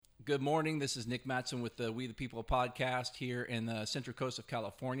Good morning. This is Nick Matson with the We the People podcast here in the Central Coast of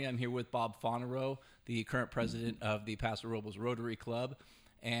California. I'm here with Bob Fonero, the current president of the Paso Robles Rotary Club.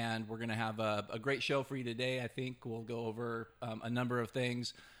 And we're going to have a great show for you today. I think we'll go over a number of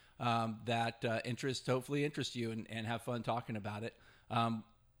things that hopefully interest you and have fun talking about it.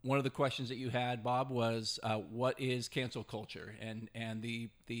 One of the questions that you had, Bob, was what is cancel culture? And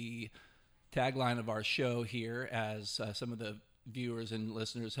the tagline of our show here, as some of the viewers and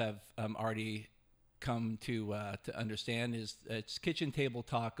listeners have already come to understand, is it's kitchen table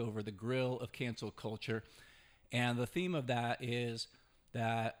talk over the grill of cancel culture. And the theme of that is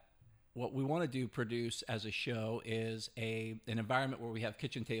that what we want to produce as a show is an environment where we have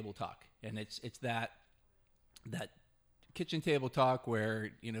kitchen table talk. And it's that kitchen table talk where,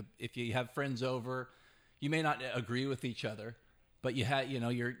 if you have friends over, you may not agree with each other, but you have,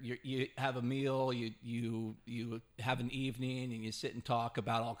 you have a meal, you have an evening, and you sit and talk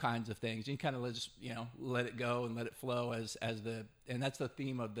about all kinds of things. You kind of just, let it go and let it flow and that's the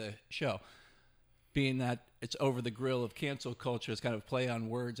theme of the show. Being that it's over the grill of cancel culture, it's kind of play on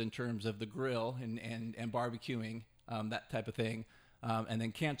words in terms of the grill and barbecuing, that type of thing. And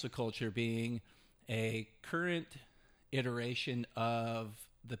then cancel culture being a current iteration of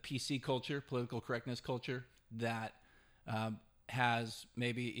the PC culture, political correctness culture, that has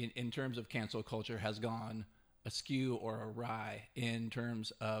maybe in terms of cancel culture has gone askew or awry in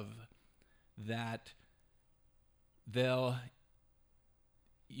terms of that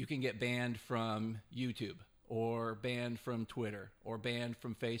you can get banned from YouTube or banned from Twitter or banned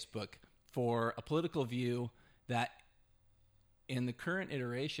from Facebook for a political view that in the current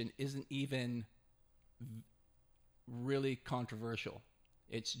iteration isn't even really controversial.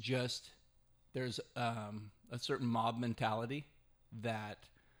 It's just there's a certain mob mentality that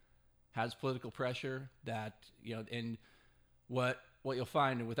has political pressure that, and what you'll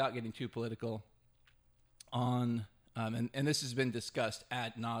find, and without getting too political on, and this has been discussed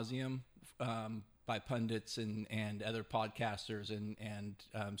ad nauseum by pundits and other podcasters, and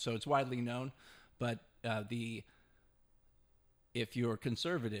so it's widely known, but if you're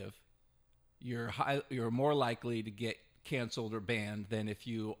conservative, you're more likely to get canceled or banned than if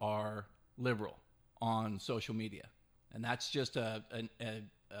you are liberal on social media. And that's just a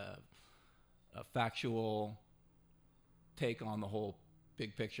factual take on the whole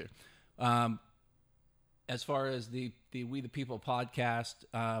big picture. As far as the We the People podcast,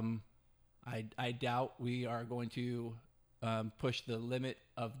 I doubt we are going to push the limit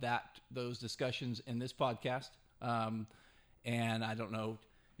of those discussions in this podcast. And I don't know,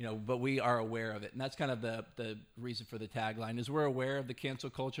 but we are aware of it. And that's kind of the reason for the tagline is we're aware of the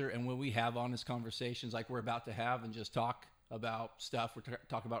cancel culture. And when we have honest conversations like we're about to have and just talk about stuff, we'll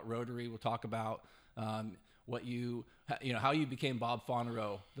talk about Rotary, we'll talk about how you became Bob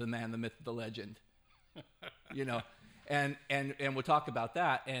Fonero, the man, the myth, the legend, and we'll talk about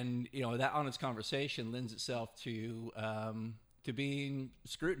that. And, that honest conversation lends itself to being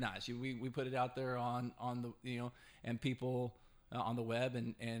scrutinized. We put it out there on the, and people on the web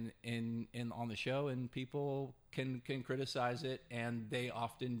and on the show, and people can criticize it, and they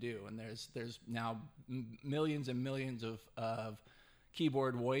often do. And there's now millions and millions of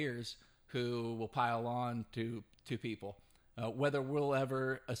keyboard warriors who will pile on to people. Whether we'll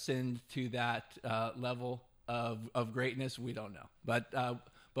ever ascend to that level of greatness, we don't know. But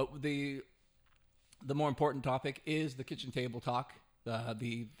the more important topic is the kitchen table talk.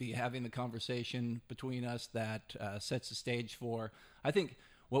 The having the conversation between us that sets the stage for, I think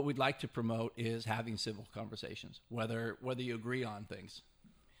what we'd like to promote is having civil conversations, whether you agree on things.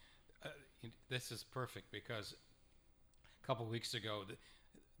 This is perfect because a couple of weeks ago,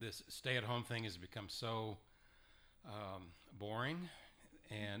 this stay-at-home thing has become so boring,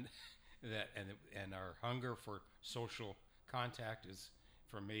 and our hunger for social contact is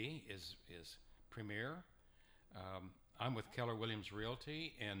premier. I'm with Keller Williams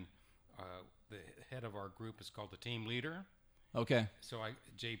Realty, and the head of our group is called the team leader. Okay. So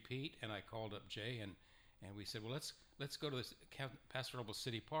Jay Pete, and I called up Jay, and we said, well, let's go to this Paso Robles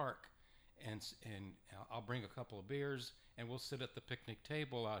City Park, and I'll bring a couple of beers, and we'll sit at the picnic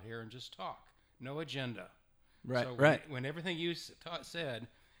table out here and just talk. No agenda. Right. So right. When everything you said,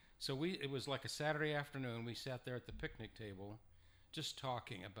 so it was like a Saturday afternoon. We sat there at the picnic table, just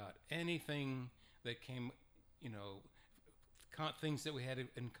talking about anything that came, things that we had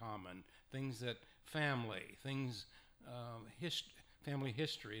in common, things that family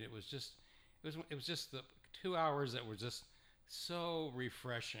history. It was just the 2 hours that were just so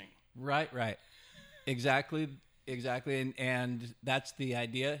refreshing. Right. Exactly Exactly, and that's the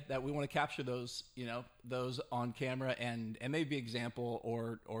idea, that we want to capture those, those on camera, and maybe be example,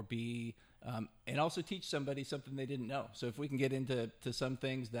 or be and also teach somebody something they didn't know. So if we can get into some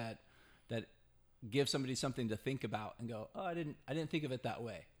things that give somebody something to think about and go, oh, I didn't think of it that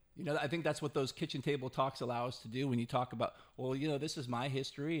way. I think that's what those kitchen table talks allow us to do when you talk about, well, this is my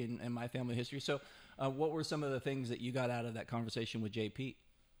history and my family history. So what were some of the things that you got out of that conversation with JP?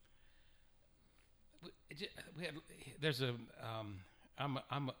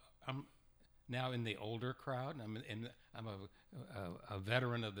 I'm now in the older crowd. I'm a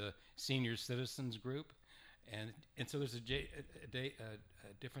veteran of the senior citizens group, and so there's a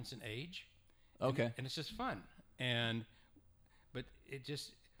difference in age. Okay. And it's just fun, but it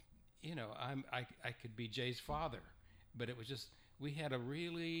just, I could be Jay's father, but it was just, we had a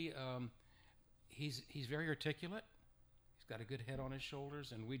really, he's very articulate. He's got a good head on his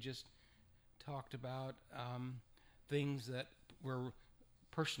shoulders, and we just talked about things that were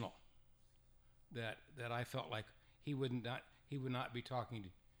personal, that I felt like he would not be talking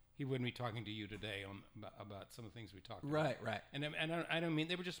to you today about some of the things we talked about. Right. And I don't mean,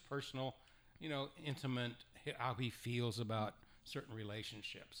 they were just personal, intimate, how he feels about certain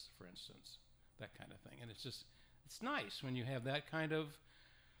relationships, for instance, that kind of thing. And it's nice when you have that kind of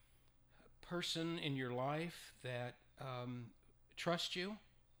person in your life that trusts you.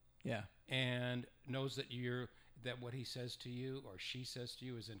 Yeah. And knows that what he says to you or she says to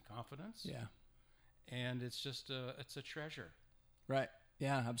you is in confidence. Yeah. And it's just it's a treasure. Right.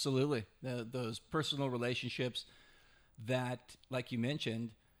 Yeah, absolutely. Those personal relationships that, like you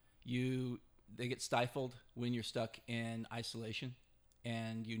mentioned, they get stifled when you're stuck in isolation,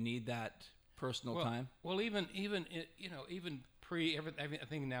 and you need that personal time. Well, even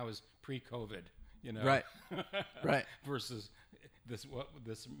everything now is pre-COVID. Right. Right. Versus this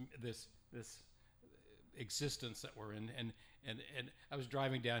existence that we're in, and I was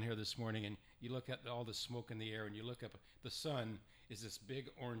driving down here this morning, and you look at all the smoke in the air, and you look up, the sun is this big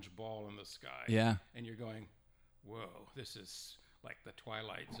orange ball in the sky. Yeah. And you're going, whoa, this is like the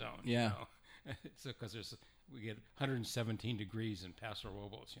Twilight Zone. Yeah. So because we get 117 degrees in Paso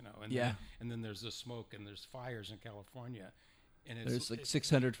Robles, and then there's the smoke, and there's fires in California, and there's like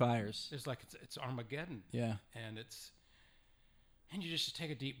 600 fires. It's like it's Armageddon. Yeah. And you just take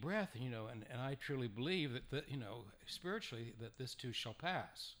a deep breath, and I truly believe that spiritually, that this too shall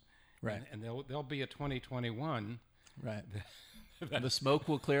pass. Right. And there'll be a 2021. Right. The smoke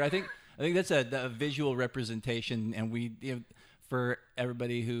will clear. I think that's a visual representation, and for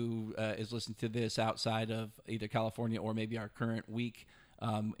everybody who is listening to this outside of either California or maybe our current week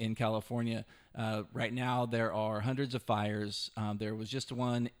in California, right now there are hundreds of fires. There was just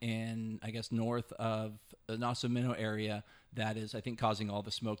one in, I guess, north of the Naso Mino area that is, I think, causing all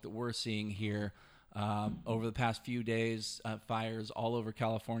the smoke that we're seeing here. Over the past few days, fires all over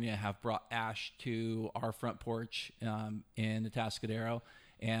California have brought ash to our front porch in Atascadero,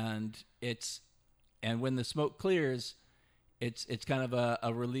 and when the smoke clears, it's kind of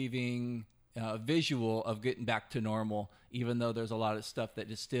a relieving visual of getting back to normal, even though there's a lot of stuff that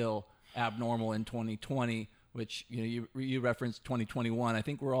is still abnormal in 2020, which you referenced 2021. I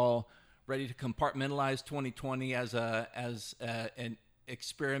think we're all ready to compartmentalize 2020 as an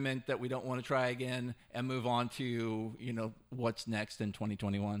experiment that we don't want to try again, and move on to what's next in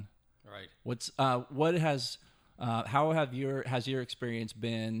 2021. Right. How has your experience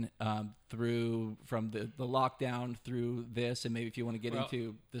been from the lockdown through this, and maybe if you want to get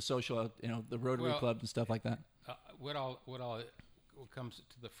into the social, the Rotary Club and stuff like that. What comes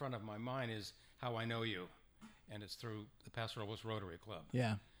to the front of my mind is how I know you, and it's through the Paso Robles Rotary Club.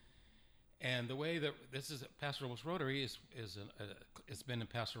 Yeah. And the way that this is Paso Robles Rotary it's been in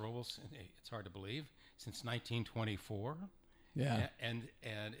Paso Robles, it's hard to believe, since 1924. Yeah. And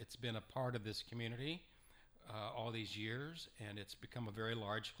it's been a part of this community all these years, and it's become a very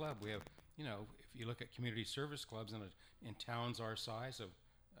large club. We have, if you look at community service clubs in towns our size of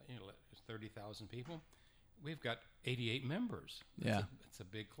 30,000 people, we've got 88 members. Yeah. It's a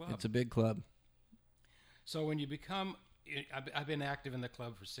big club. It's a big club. So when you become, I've been active in the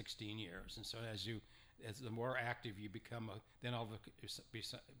club for 16 years, and so as the more active you become,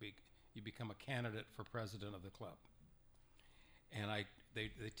 you become a candidate for president of the club. And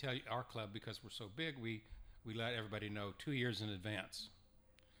they tell you, our club, because we're so big, we let everybody know 2 years in advance.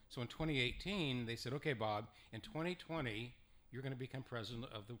 So in 2018, they said, okay, Bob, in 2020, you're going to become president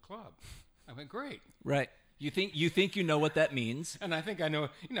of the club. I went, great. Right. You think you know what that means? And I think I know.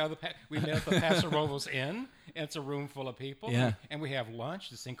 We met at the Paso Robles Inn, and it's a room full of people. Yeah. And we have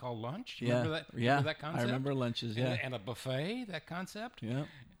lunch. This thing called lunch. Yeah. Remember that? Yeah. Remember that concept? I remember lunches. Yeah. And a buffet. That concept. Yeah.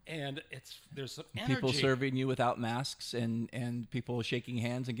 and there's some energy. People serving you without masks and people shaking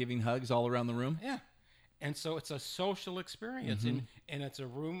hands and giving hugs all around the room. Yeah, and so it's a social experience, and it's a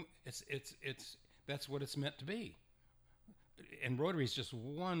room. It's that's what it's meant to be. And Rotary is just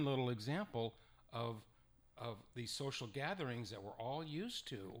one little example of these social gatherings that we're all used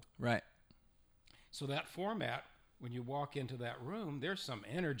to. Right. So that format, when you walk into that room, there's some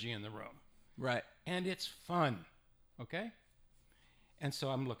energy in the room. Right. And it's fun. Okay? And so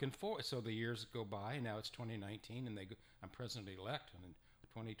I'm looking forward. So the years go by, and now it's 2019, and I'm president-elect in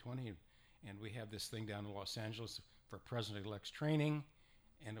 2020, and we have this thing down in Los Angeles for president-elect's training,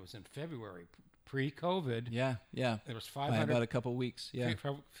 and it was in February, pre-COVID. Yeah. There was By 500 about a couple weeks. Yeah.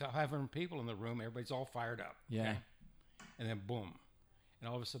 500 people in the room. Everybody's all fired up. Yeah. Okay? And then boom, and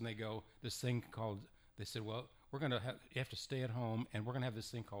all of a sudden they go this thing called. They said, "Well, we're gonna you have to stay at home, and we're gonna have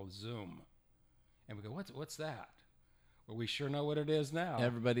this thing called Zoom." And we go, "What's that?" Well, we sure know what it is now.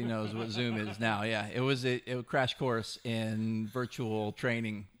 Everybody knows what Zoom is now. Yeah. It was a crash course in virtual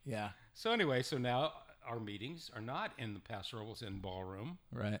training. Yeah. So anyway, so now our meetings are not in the Paso Robles Inn ballroom.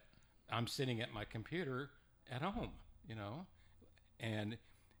 Right. I'm sitting at my computer at home, and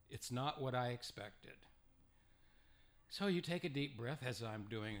it's not what I expected. So you take a deep breath, as I'm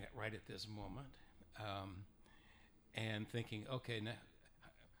doing it right at this moment, and thinking, okay, now,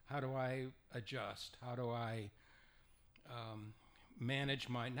 how do I adjust? How do I manage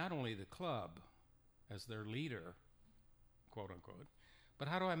not only the club as their leader, quote unquote, but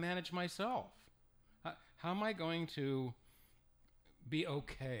how do I manage myself? How am I going to be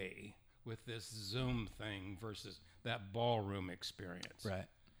okay with this Zoom thing versus that ballroom experience? Right.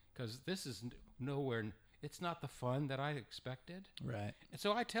 Because this is nowhere. It's not the fun that I expected. Right. And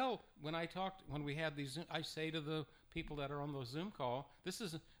so when we have these, I say to the people that are on the Zoom call, this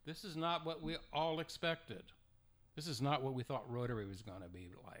is not what we all expected. This is not what we thought Rotary was going to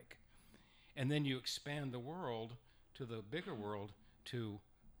be like. And then you expand the world to the bigger world, to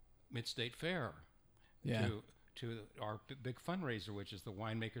Mid-State Fair, Yeah. to our big fundraiser, which is the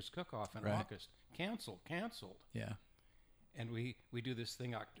Winemakers Cook-Off in Right. August. Canceled. Yeah. And we do this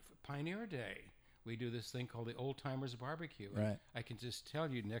thing, Pioneer Day. We do this thing called the Old Timers Barbecue. Right. I can just tell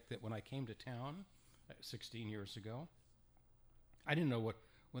you, Nick, that when I came to town 16 years ago, I didn't know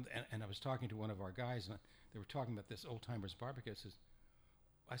and I was talking to one of our guys, and they were talking about this Old Timers Barbecue.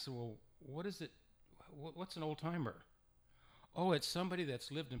 I said, well, what is it? What's an old timer? Oh, it's somebody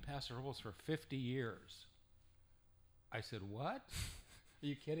that's lived in Paso Robles for 50 years. I said, what? Are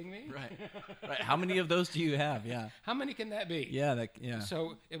you kidding me? Right. How many of those do you have? Yeah. How many can that be? Yeah. Yeah.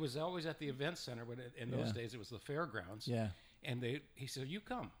 So it was always at the event center, but in those Yeah. days it was the fairgrounds. Yeah. And he said, you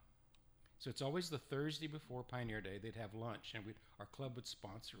come. So it's always the Thursday before Pioneer Day. They'd have lunch, and our club would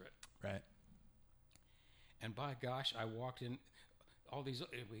sponsor it. Right. And by gosh, I walked in. All these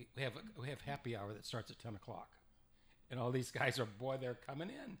we have happy hour that starts at 10 o'clock, and all these guys they're coming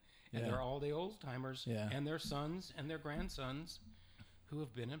in, and Yeah. they're all the old timers, Yeah. and their sons and their grandsons, who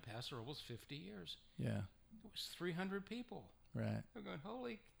have been in Paso Robles 50 years. Yeah. It was 300 people. Right. They're going,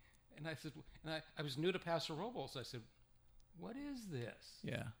 holy. And I said, and I was new to Paso Robles. I said, what is this?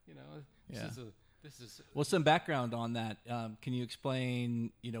 Yeah. This Yeah. this is. Well, some background on that. Can you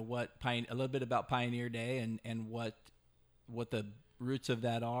explain, what a little bit about Pioneer Day and what the roots of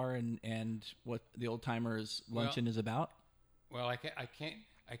that are and what the Old Timers Luncheon is about? Well, I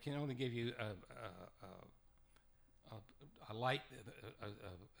can only give you a light,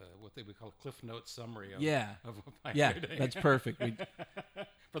 what they would call a Cliff Notes summary of, Yeah. of Pioneer Day. That's perfect.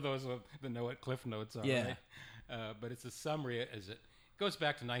 For those that know what Cliff Notes are, Yeah. right? But it's a summary as it goes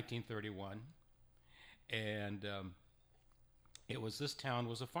back to 1931, and this town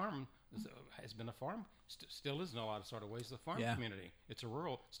was a farm, has been a farm, still is in a lot of sort of ways the farm Yeah. community. It's a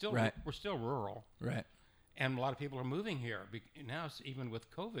rural, Right. we're still rural. Right. And a lot of people are moving here now, even with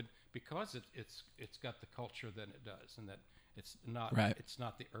COVID, because it's got the culture that it does, and that it's not Right. it's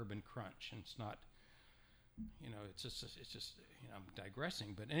not the urban crunch, and it's not, it's just I'm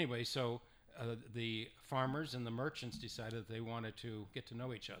digressing, but anyway, so the farmers and the merchants decided that they wanted to get to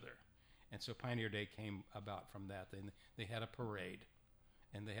know each other, and so Pioneer Day came about from that. They had a parade,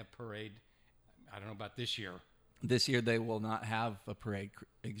 and they have parade. I don't know about this year. This year they will not have a parade.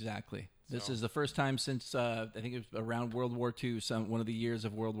 Exactly. This So- is the first time since I think it was around World War II, one of the years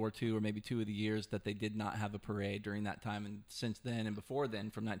of World War II, or maybe two of the years that they did not have a parade during that time. And since then and before then,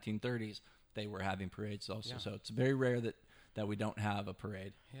 from 1930s, they were having parades also. Yeah. So it's very rare that we don't have a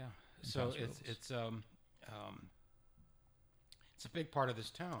parade. Yeah. So Paso Robles. it's a big part of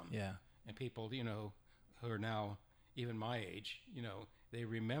this town. Yeah. And people, who are now even my age, they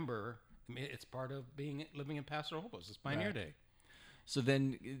remember. I mean, it's part of living in Paso Robles. It's Pioneer Right. Day. So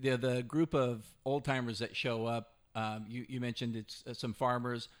then the group of old timers that show up, you mentioned it's some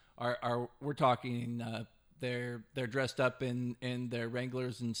farmers are we're talking they're dressed up in their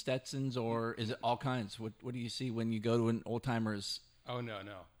Wranglers and Stetsons, or is it all kinds? What do you see when you go to an old timers Oh no,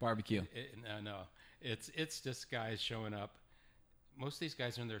 barbecue? No. It's just guys showing up. Most of these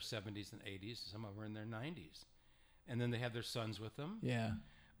guys are in their 70s and 80s. Some of them are in their 90s, and then they have their sons with them. Yeah.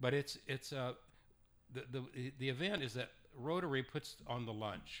 But it's the event is that Rotary puts on the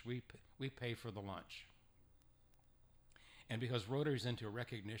lunch. We pay for the lunch, and because Rotary's into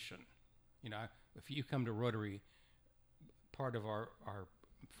recognition, if you come to Rotary, part of our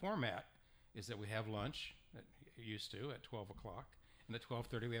format is that we have lunch. Used to at 12 o'clock, and at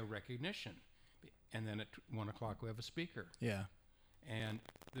 12:30 we have recognition, and then at 1 o'clock we have a speaker. Yeah. And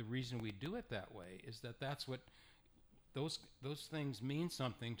the reason we do it that way is that that's what those things mean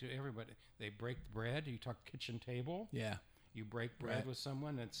something to everybody. They break bread. You talk kitchen table. Yeah. You break bread Right. with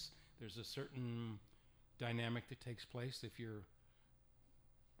someone. There's a certain dynamic that takes place if you're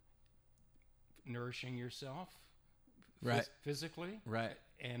nourishing yourself, Right. physically, Right.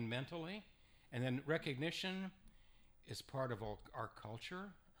 and mentally. And then recognition is part of our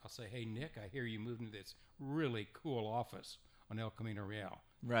culture. I'll say, hey, Nick, I hear you moved into this really cool office on El Camino Real.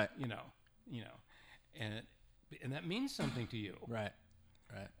 Right. And that means something to you. Right.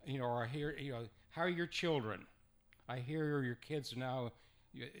 Or I hear, how are your children? I hear your kids are now,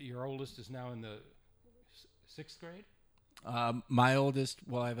 your oldest is now in the sixth grade? My oldest,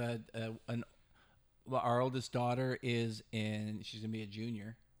 well, I've had our oldest daughter she's going to be a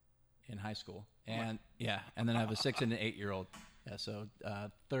junior in high school. And and then I have a 6 and an 8-year-old. Yeah. So,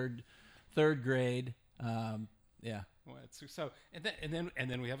 third grade. Yeah. Well, and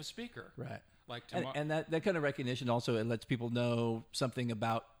then we have a speaker. Right. Like tomorrow. And that kind of recognition also, it lets people know something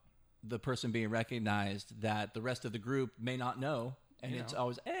about the person being recognized that the rest of the group may not know. And it's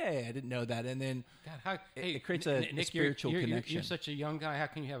always, hey, I didn't know that. And then God, it creates a spiritual connection. You're such a young guy. How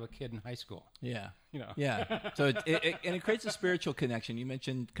can you have a kid in high school? Yeah. Yeah. So it creates a spiritual connection. You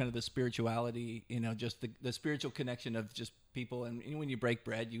mentioned kind of the spirituality, just the spiritual connection of just people. And when you break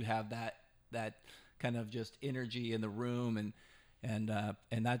bread, you have that kind of just energy in the room. And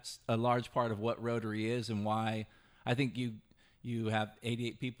that's a large part of what Rotary is, and why I think you have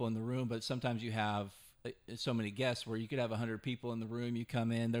 88 people in the room, but sometimes you have so many guests where you could have 100 people in the room. You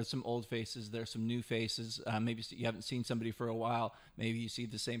come in, there's some old faces, there's some new faces. Maybe you haven't seen somebody for a while. Maybe you see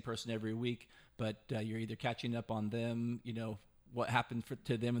the same person every week, but you're either catching up on them, what happened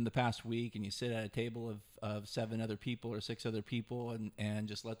to them in the past week, and you sit at a table of 7 other people or 6 other people and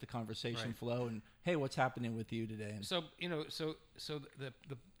just let the conversation flow. And hey, what's happening with you today? And so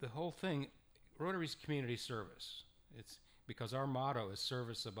the whole thing, Rotary's community service. It's because our motto is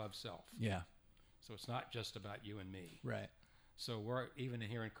service above self. Yeah. So it's not just about you and me. Right. So we're even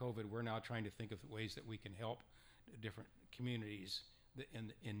here in COVID, we're now trying to think of ways that we can help different communities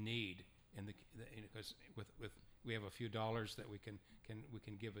in need. Because with we have a few dollars that we can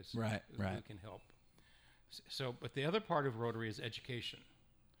give us. Right. We can help. So, but the other part of Rotary is education.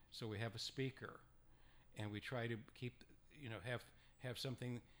 So we have a speaker, and we try to keep, have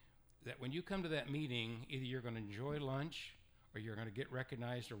something that when you come to that meeting, either you're going to enjoy lunch, or you're going to get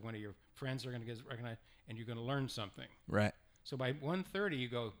recognized, or one of your friends are going to get recognized, and you're going to learn something. Right. So by 1:30, you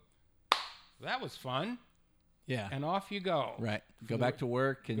go, that was fun. Yeah. And off you go. Right. Go back to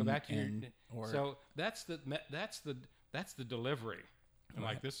work and go back to or so that's the delivery. And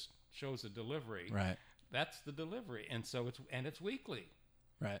like this shows the delivery. Right. That's the delivery. And so it's weekly.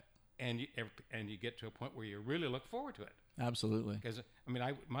 Right. And you get to a point where you really look forward to it. Absolutely. Because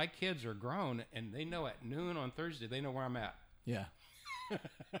my kids are grown, and they know at noon on Thursday they know where I'm at. Yeah.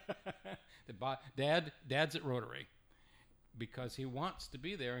 Dad's at Rotary because he wants to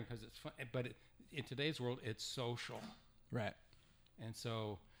be there and because it's fun. But in today's world, it's social. Right. And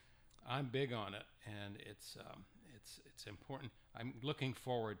so I'm big on it, and it's important. I'm looking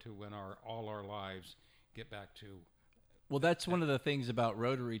forward to when all our lives get back to. Well, that's one of the things about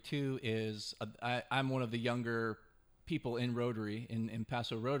Rotary too. Is I'm one of the younger people in Rotary, in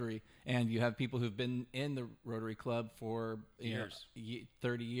Paso Rotary, and you have people who've been in the Rotary Club for years,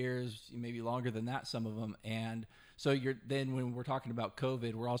 30 years, maybe longer than that, some of them. And so then when we're talking about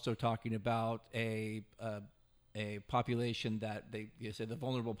COVID, we're also talking about a population that you said the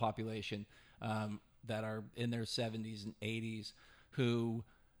vulnerable population that are in their 70s and 80s, who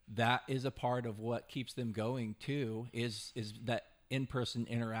that is a part of what keeps them going too, is that in-person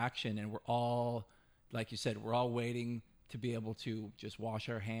interaction. And we're all, like you said, we're all waiting to be able to just wash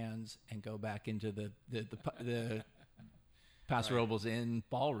our hands and go back into the Paso Robles Inn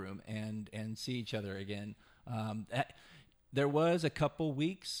ballroom and see each other again. There was a couple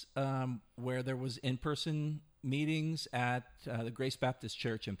weeks where there was in-person meetings at the Grace Baptist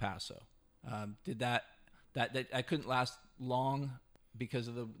Church in Paso. Did that I couldn't last long because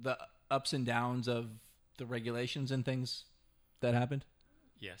of the ups and downs of the regulations and things that happened?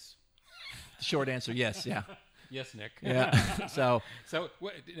 Yes. Short answer, yes, yeah. Yes, Nick. Yeah. So that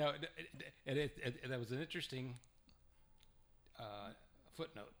was an interesting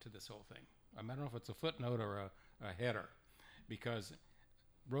footnote to this whole thing. I don't know if it's a footnote or a header, because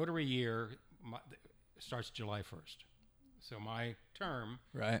Rotary year starts July 1st. So my term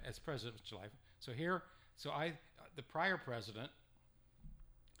as president was July. So the prior president,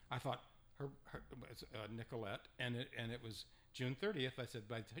 I thought her was Nicolette, and it was June 30th. I said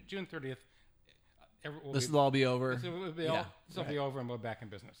by June 30th, this will all be over. This will be over, and we're back in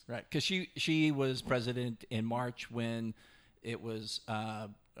business. Right, because she was president in March when it was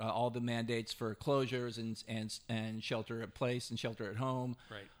all the mandates for closures and shelter at place and shelter at home,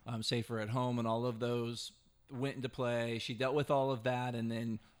 right? Safer at home, and all of those went into play. She dealt with all of that, and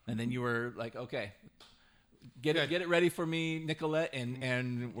then you were like, okay, get it ready for me, Nicolette,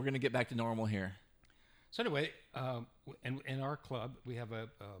 and we're gonna get back to normal here. So anyway, in our club we have a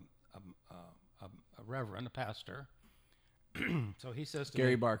reverend, a pastor. So he says to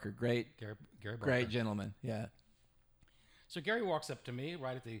Gary me, Barker, Gary Barker. Great gentleman, yeah. So Gary walks up to me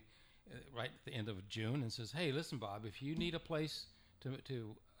right at the end of June and says, "Hey, listen, Bob, if you need a place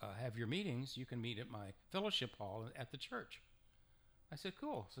to have your meetings, you can meet at my fellowship hall at the church." I said,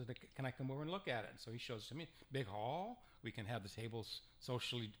 "Cool." So can I come over and look at it? And so he shows to me, big hall. We can have the tables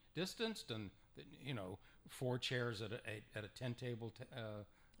socially distanced, and 4 chairs at a 10 table.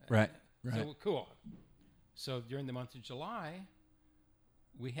 Right. So cool. So during the month of July,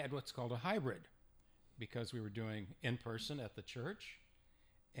 we had what's called a hybrid, because we were doing in person at the church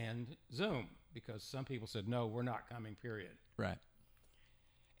and Zoom, because some people said, no, we're not coming, period. Right.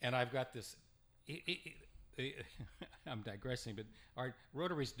 And I've got this, I'm digressing, but our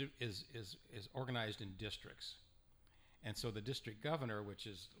Rotaries is organized in districts. And so the district governor,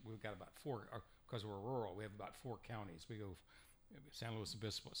 we've got about 4, because we're rural, we have about 4 counties. We go San Luis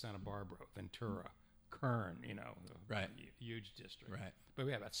Obispo, Santa Barbara, Ventura, Kern, right. Huge district. Right. But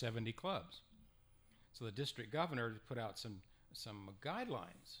we have about 70 clubs. So the district governor put out some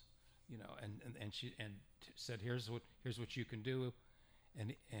guidelines, and she said, here's what you can do,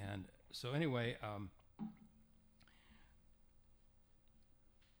 and so anyway,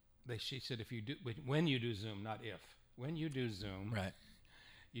 she said, when you do Zoom, not if, when you do Zoom, right,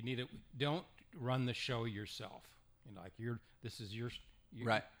 you need don't run the show yourself.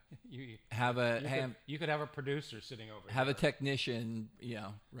 Right. You could have a producer sitting over have here. a technician,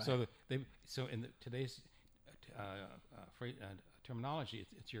 right. So in today's terminology,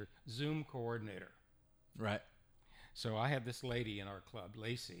 it's your Zoom coordinator. Right. So I have this lady in our club,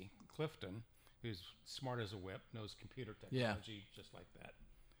 Lacey Clifton, who's smart as a whip, knows computer technology just like that.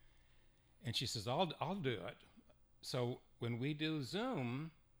 And she says, I'll do it. So when we do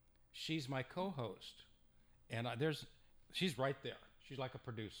Zoom, she's my co-host, and she's right there. She's like a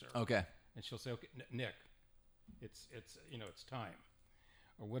producer. Okay. And she'll say, "Okay, Nick, it's time,"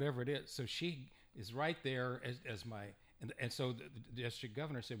 or whatever it is. So she is right there as my, and so the district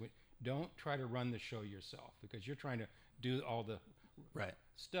governor said, "Don't try to run the show yourself, because you're trying to do all the right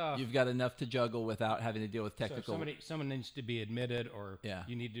stuff. You've got enough to juggle without having to deal with technical." So someone needs to be admitted, or yeah.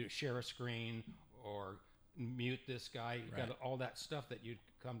 You need to share a screen or mute this guy. You've right. got all that stuff that you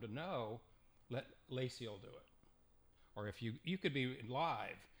come to know. Let Lacey will do it. Or if you could be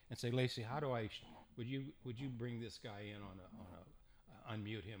live and say, Lacey, how do would you bring this guy in on a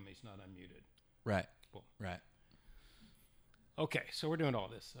unmute him? He's not unmuted. Right. Cool. Right. Okay, so we're doing all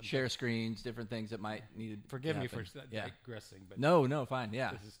this. Share screens, different things that might need to Forgive me happen. for digressing, but no, fine,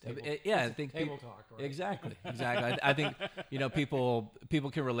 yeah. This is I think table talk, right? Exactly. I think people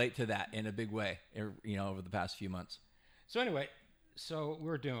can relate to that in a big way, over the past few months. So anyway,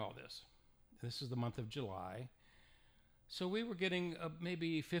 we're doing all this. This is the month of July. So we were getting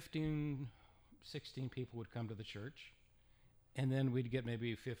maybe 15, 16 people would come to the church, and then we'd get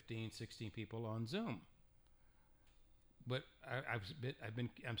maybe 15, 16 people on Zoom. But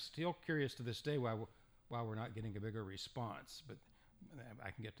I'm still curious to this day why we're not getting a bigger response. But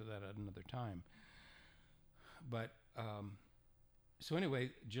I can get to that at another time. But so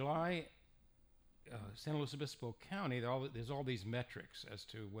anyway, July, San Luis Obispo County, there's all these metrics as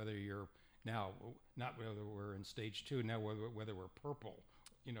to whether you're now, not whether we're in stage 2, now whether we're purple.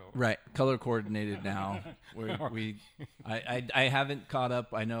 Right, color coordinated now. I haven't caught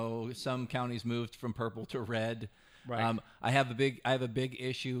up. I know some counties moved from purple to red. Right. I have a big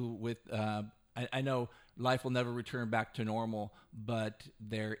issue with. I know life will never return back to normal, but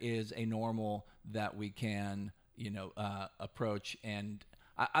there is a normal that we can, approach. And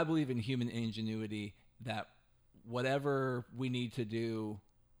I believe in human ingenuity, that whatever we need to do,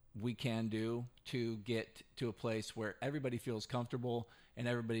 we can do to get to a place where everybody feels comfortable and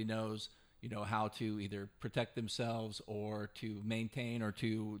everybody knows, how to either protect themselves or to maintain or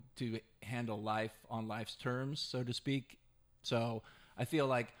to handle life on life's terms, so to speak. So I feel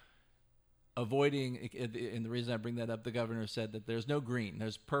like avoiding, and the reason I bring that up, the governor said that there's no green.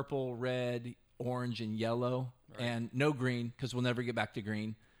 There's purple, red, orange, and yellow, right, and no green, because we'll never get back to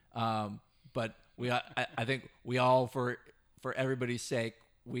green. But I think we all, for everybody's sake,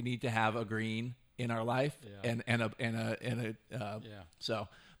 we need to have a green in our life, yeah, so.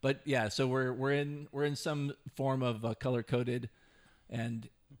 But yeah, so we're in some form of color coded, and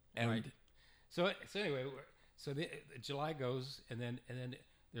right. So anyway, the July goes, and then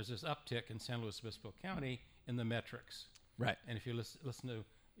there's this uptick in San Luis Obispo County in the metrics. Right. And if you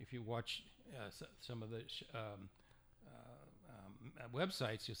if you watch some of the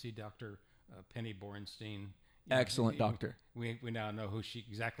websites, you'll see Dr. Penny Borenstein. Excellent doctor. We now know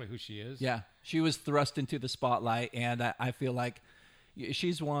exactly who she is. Yeah, she was thrust into the spotlight, and I feel like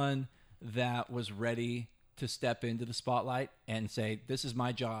she's one that was ready to step into the spotlight and say, "This is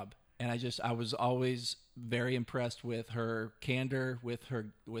my job." And I was always very impressed with her candor, with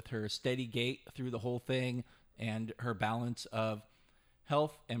her steady gait through the whole thing, and her balance of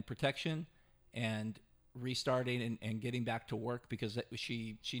health and protection and restarting and getting back to work, because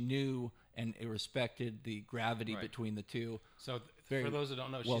she knew and respected the gravity, right, between the two. So for those that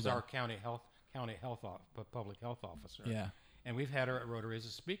don't know, she's our public health officer. Yeah. And we've had her at Rotary as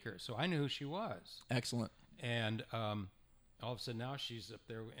a speaker, so I knew who she was. Excellent. And all of a sudden now she's up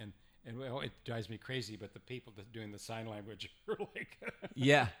there, and well, it drives me crazy, but the people that doing the sign language are like,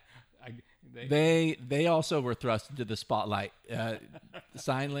 yeah, they also were thrust into the spotlight.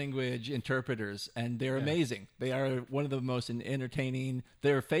 Sign language interpreters, and they're amazing. They are one of the most entertaining.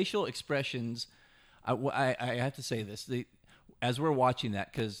 Their facial expressions. I have to say this. As we're watching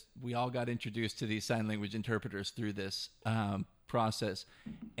that, because we all got introduced to these sign language interpreters through this process,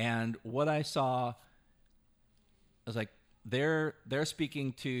 and what I saw, I was like, they're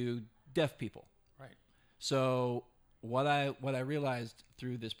speaking to deaf people, right? So what I realized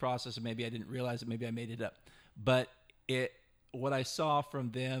through this process, and maybe I didn't realize it, maybe I made it up, but what I saw from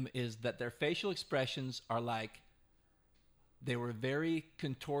them is that their facial expressions are like, they were very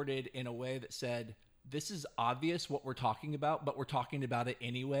contorted in a way that said, this is obvious what we're talking about, but we're talking about it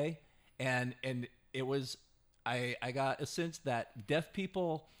anyway. And it was, I got a sense that deaf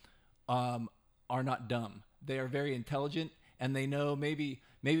people are not dumb. They are very intelligent, and they know, maybe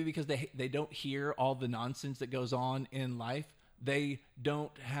because they don't hear all the nonsense that goes on in life, they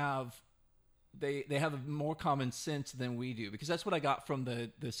have more common sense than we do, because that's what I got from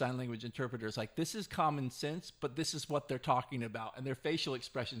the sign language interpreters. Like, this is common sense, but this is what they're talking about, and their facial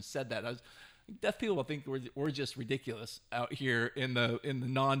expressions said that. Deaf people think we're just ridiculous out here in the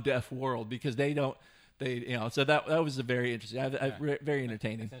non-deaf world, because so that was a very interesting, very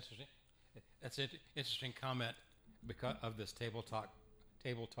entertaining. That's interesting. That's an interesting comment because of this table talk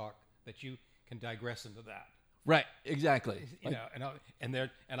that you can digress into that. Right, exactly.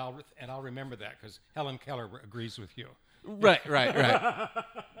 I'll remember that, because Helen Keller agrees with you. Right.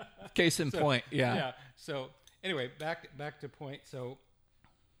 Case in point, yeah. Yeah. So anyway, back to point. So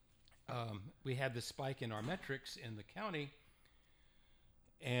we had this spike in our metrics in the county,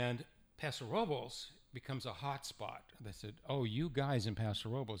 and Paso Robles becomes a hot spot. They said, "Oh, you guys in Paso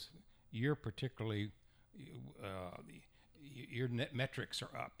Robles, you're particularly your net metrics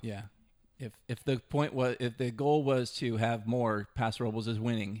are up." Yeah. If the goal was to have more, Paso Robles is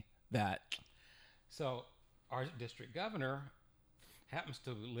winning that. So our district governor happens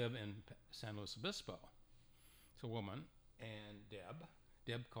to live in San Luis Obispo. It's a woman, and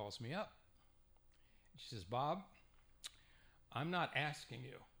Deb calls me up. She says, "Bob, I'm not asking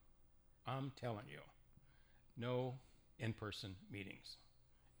you. I'm telling you, no in-person meetings.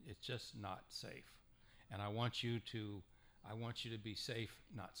 It's just not safe. And I want you to be safe,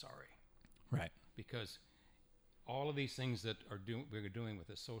 not sorry." Right. Because all of these things that we're doing with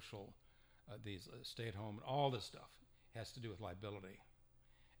the social, these stay-at-home, and all this stuff has to do with liability.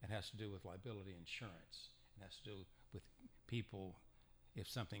 It has to do with liability insurance. It has to do with people. If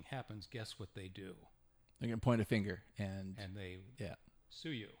something happens, guess what they do? They're going to point a finger and they sue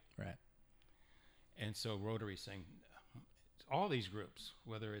you. Right. And so Rotary's saying, all these groups,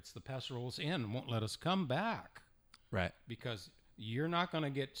 whether it's the Paso Robles Inn, won't let us come back. Right. Because you're not going to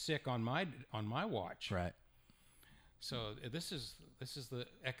get sick on my watch. Right. So this is the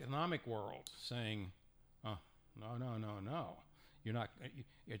economic world saying, Oh, no. You're not.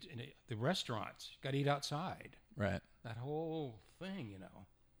 The restaurants, you got to eat outside. Right. That whole thing,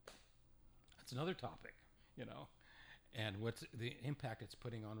 that's another topic, and what's the impact it's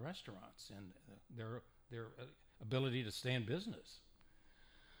putting on restaurants and their ability to stay in business.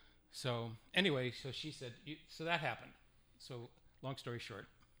 So anyway, so she said, so that happened. So long story short,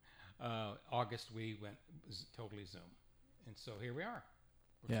 August we went totally Zoom, and so here we are.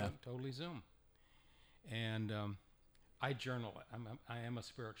 We're totally Zoom, and I journal it. I am a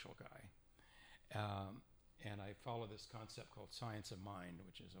spiritual guy, and I follow this concept called science of mind,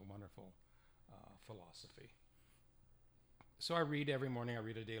 which is a wonderful philosophy. So I read every morning. I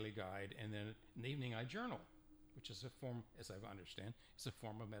read a daily guide, and then in the evening I journal, which is a form, as I understand, it's a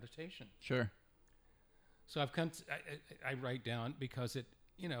form of meditation. Sure. So I write down because it,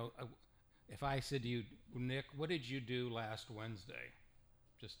 if I said to you, Nick, what did you do last Wednesday?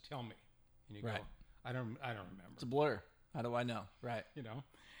 Just tell me, and you go, I don't remember. It's a blur. How do I know? Right.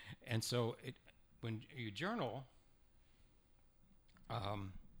 And so when you journal,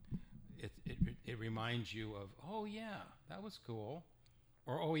 it reminds you of, oh yeah, that was cool,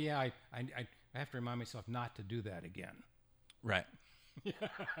 or oh yeah, I have to remind myself not to do that again. Right.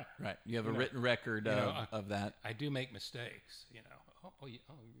 Right. You have a written record of that. I do make mistakes. Oh,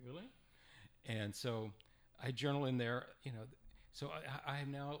 really? And so I journal in there. So I have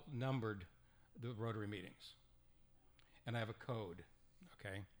now numbered the Rotary meetings, and I have a code.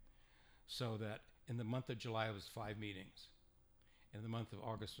 Okay, so that in the month of July it was 5 meetings. In the month of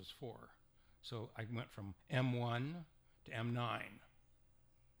August was 4. So I went from M1 to M9.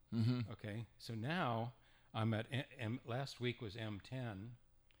 Mm-hmm. Okay. So now I'm at last week was M10,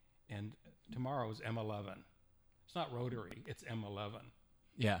 and tomorrow is M11. It's not Rotary, it's M11.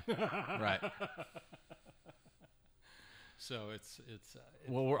 Yeah. Right. So it's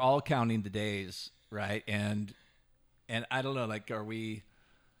well, we're all counting the days, right? And I don't know, like, are we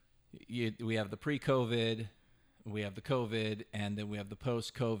have the pre-COVID, we have the COVID, and then we have the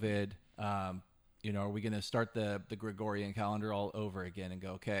post-COVID. Are we going to start the Gregorian calendar all over again and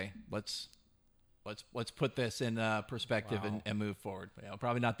go, okay, let's put this in perspective and move forward?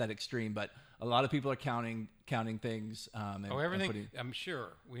 Probably not that extreme, but a lot of people are counting things. Everything. I'm sure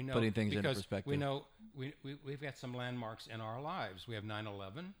we know, putting things into perspective. We know we've got some landmarks in our lives. We have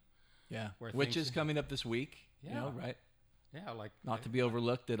 9/11. Yeah, which is coming up this week. Yeah, right. Yeah, not to be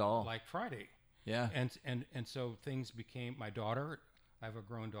overlooked at all. Like Friday. Yeah, and so things became. My daughter, I have a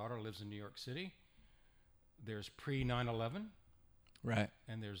grown daughter, lives in New York City. There's pre-9/11. Right.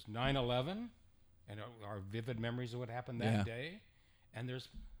 And there's 9/11, and our vivid memories of what happened that day. And there's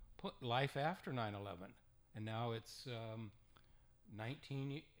life after 9/11, and now it's 19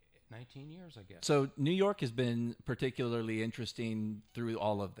 years, I guess. So New York has been particularly interesting through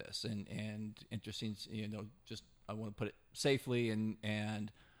all of this, and interesting. Just I want to put it safely,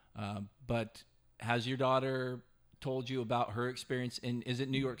 and but has your daughter told you about her experience is it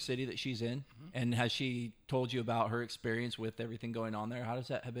New York City that she's in? Mm-hmm. And has she told you about her experience with everything going on there? How does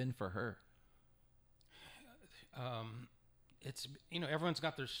that have been for her? It's everyone's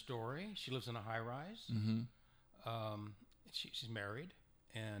got their story. She lives in a high rise. Mm-hmm. She's married,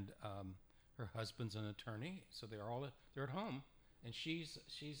 and her husband's an attorney, so they're at home, and she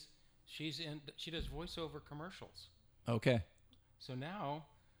does voiceover commercials. Okay. So now,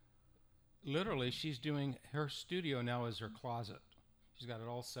 literally, she's doing her studio now as her closet. She's got it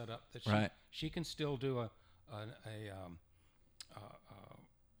all set up that she can still do a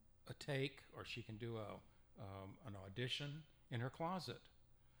take, or she can do an audition in her closet.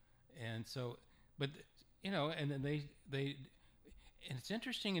 And so, but and then they and it's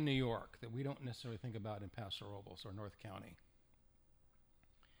interesting in New York that we don't necessarily think about in Paso Robles or North County.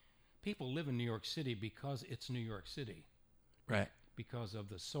 People live in New York City because it's New York City. Right. Because of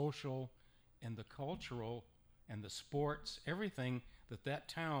the social and the cultural and the sports, everything that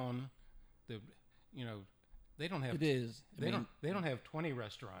town, they don't have. It is. They don't have 20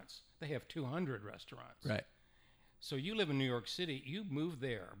 restaurants. They have 200 restaurants. Right. So you live in New York City. You move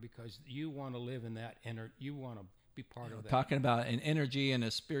there because you want to live in that you want to be part of that. Talking about an energy and a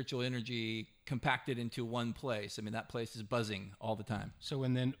spiritual energy compacted into one place. I mean, that place is buzzing all the time. So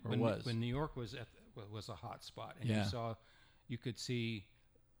when New York was a hot spot, and you could see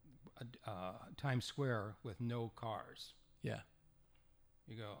Times Square with no cars. Yeah.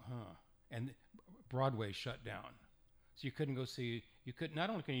 You go, huh? And Broadway shut down, so you couldn't go see. You could not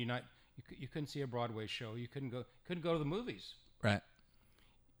only can you not. You couldn't see a Broadway show. You couldn't go to the movies. Right.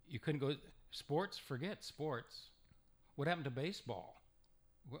 You couldn't go sports. Forget sports. What happened to baseball?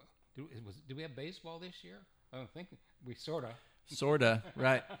 Do we have baseball this year? I don't think we sorta.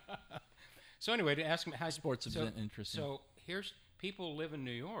 Right. So anyway, to ask him how Sports have been interesting. So here's people live in New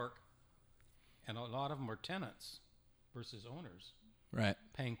York, and a lot of them are tenants versus owners, Right.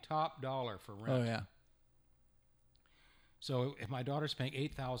 paying top dollar for rent. Oh, yeah. So if my daughter's paying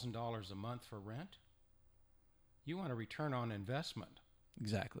 $8,000 a month for rent, you want a return on investment.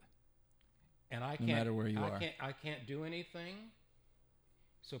 Exactly. And I No can't, matter where you are. I can't do anything.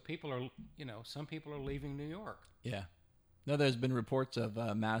 So people are, some people are leaving New York. Yeah. No, there's been reports of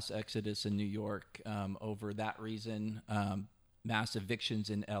mass exodus in New York over that reason. Mass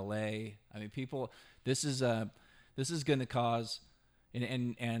evictions in L.A. I mean, people. This is going to cause,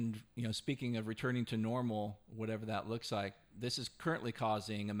 and speaking of returning to normal, whatever that looks like, this is currently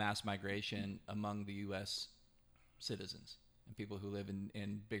causing a mass migration among the U.S. citizens and people who live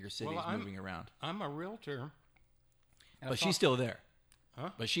in bigger cities moving around. I'm a realtor, but she's still there.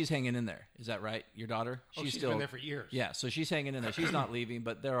 Huh? But she's hanging in there. Is that right? Your daughter? She's been there for years. Yeah, so she's hanging in there. She's not leaving,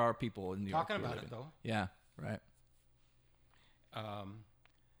 but there are people in New York Talking who are about it, leaving. though. Yeah, right.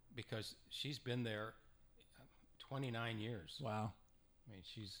 Because she's been there 29 years. Wow. I mean,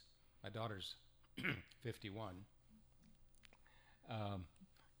 my daughter's 51. I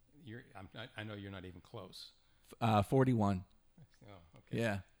know you're not even close. 41. Oh, okay.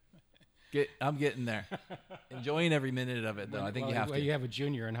 Yeah. I'm getting there. Enjoying every minute of it, though. I think you have to. You have a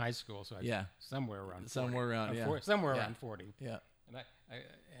junior in high school, so somewhere around 40. Somewhere around, yeah. Somewhere around 40. Yeah.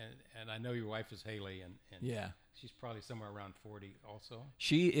 And I know your wife is Haley, and yeah, she's probably somewhere around 40 also.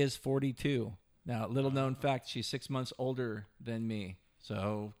 She is 42. Now, little known fact, she's 6 months older than me.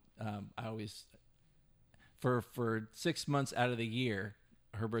 So I always, for 6 months out of the year,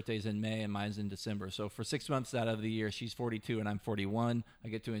 her birthday's in May and mine's in December. So for 6 months out of the year, she's 42 and I'm 41. I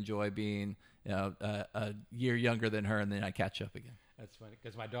get to enjoy being a year younger than her, and then I catch up again. That's funny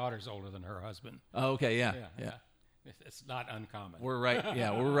because my daughter's older than her husband. Oh, okay, yeah. It's not uncommon. We're right.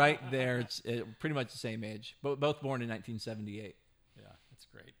 Yeah, we're right there. It's pretty much the same age, but both born in 1978. Yeah, that's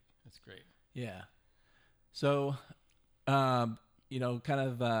great. That's great. Yeah. So, kind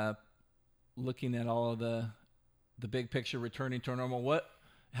of looking at all of the big picture, returning to normal.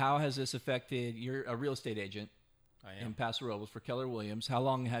 How has this affected? You're a real estate agent. I am. In Paso Robles for Keller Williams. How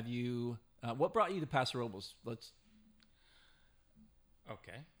long have you? What brought you to Paso Robles?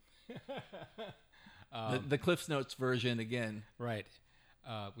 Okay. The Cliff's Notes version again. Right.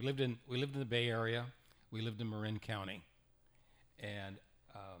 We lived in the Bay Area. We lived in Marin County, and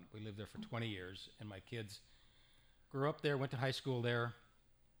we lived there for 20 years. And my kids grew up there, went to high school there.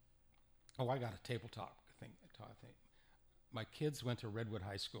 Oh, I got a tabletop thing. My kids went to Redwood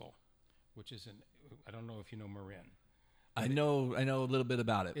High School, which is I don't know if you know Marin. I know a little bit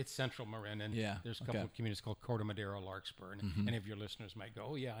about it. It's central Marin, and there's a couple of communities called Corte Madera, Larkspur, and any of your listeners might go,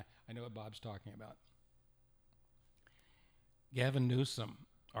 oh, yeah, I know what Bob's talking about. Gavin Newsom,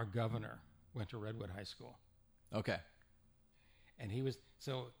 our governor, went to Redwood High School. Okay. And he's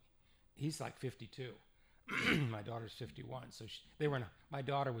like 52. My daughter's 51. So my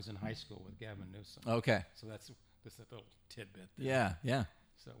daughter was in high school with Gavin Newsom. Okay. So that's a little tidbit there. Yeah.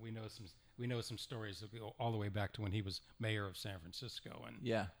 So we know some stories that go all the way back to when he was mayor of San Francisco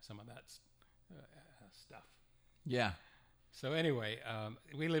and some of that stuff. Yeah. So anyway,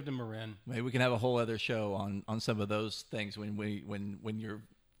 we lived in Marin. Maybe we can have a whole other show on some of those things when you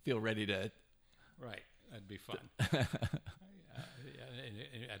feel ready to. Right, that'd be fun.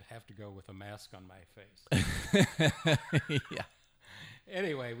 I'd have to go with a mask on my face. Yeah.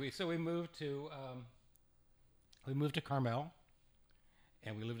 Anyway, we moved to Carmel,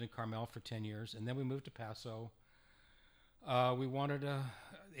 and we lived in Carmel for 10 years, and then we moved to Paso. We wanted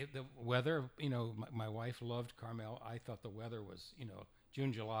the weather. My wife loved Carmel. I thought the weather was,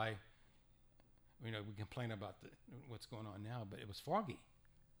 June, July. We complain about what's going on now, but it was foggy.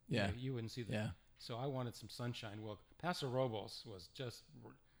 Yeah, you wouldn't see that. Yeah. So I wanted some sunshine. Well, Paso Robles was just,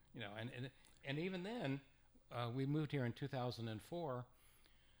 and even then, we moved here in 2004.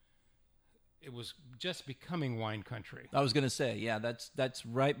 It was just becoming wine country. I was going to say, yeah, that's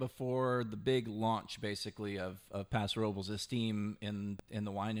right before the big launch, basically, of Paso Robles' esteem in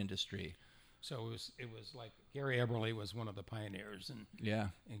the wine industry. So it was like Gary Eberly was one of the pioneers, and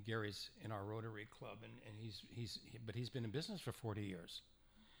Gary's in our Rotary Club, and he's been in business for 40 years,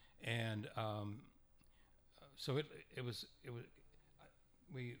 and so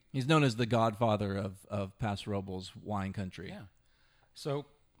he's known as the godfather of Paso Robles wine country. Yeah. So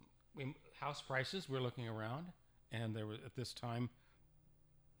house prices, we're looking around, and there was at this time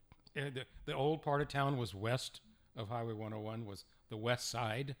the old part of town was west of Highway 101, was the west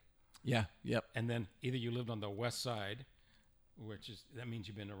side. Yeah. Yep. And then either you lived on the west side, that means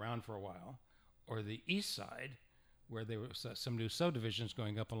you've been around for a while, or the east side, where there was some new subdivisions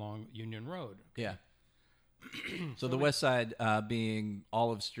going up along Union Road. Yeah. So the west side being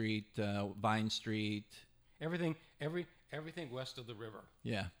Olive Street, Vine Street. Everything west of the river.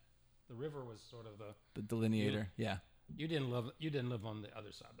 Yeah. The river was sort of The delineator. Yeah. you didn't live on the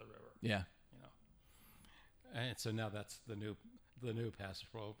other side of the river. Yeah. You know. And so now that's the new Paso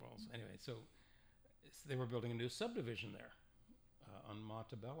Robles. Anyway, so they were building a new subdivision there on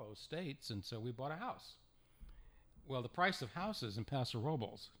Montebello Estates, and so we bought a house. Well, the price of houses in Paso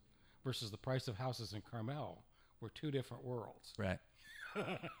Robles versus the price of houses in Carmel were two different worlds. Right.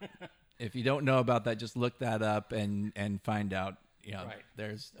 If you don't know about that, just look that up and find out. You know, Right.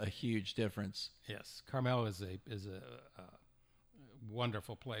 There's a huge difference. Yes, Carmel is a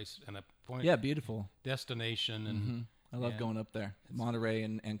wonderful place and a point Beautiful. destination, and I love Yeah. going up there. Monterey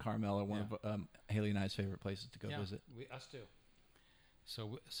and Carmel are one of Haley and I's favorite places to go visit. us too.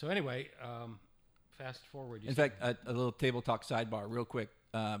 So anyway, fast forward. In fact, a little table talk sidebar, real quick,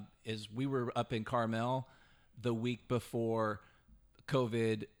 is we were up in Carmel the week before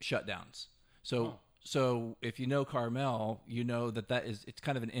COVID shutdowns. So if you know Carmel, you know it's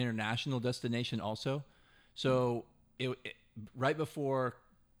kind of an international destination also. So it right before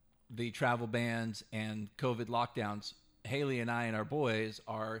the travel bans and COVID lockdowns, Haley and I and our boys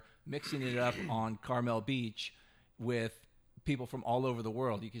are mixing it up on Carmel Beach with people from all over the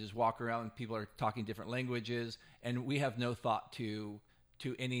world. You can just walk around and people are talking different languages, and we have no thought to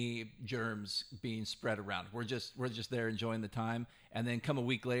any germs being spread around. We're just there enjoying the time, and then come a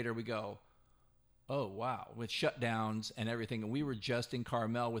week later we go, oh wow, with shutdowns and everything, and we were just in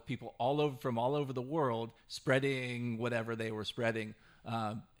Carmel with people from all over the world spreading whatever they were spreading.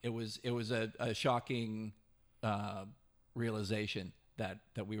 It was a shocking realization that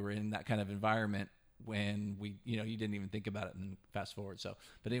we were in that kind of environment when you didn't even think about it, and fast forward. So,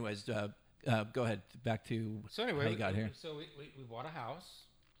 but anyways, go ahead back to So anyway, how you got here. So we bought a house,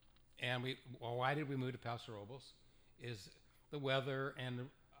 and why did we move to Paso Robles? Is the weather, and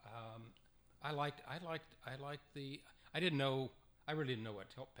I really didn't know what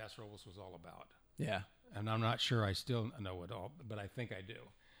Paso Robles was all about. Yeah. And I'm not sure I still know it all, but I think I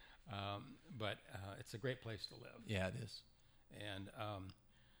do. But it's a great place to live. Yeah, it is. And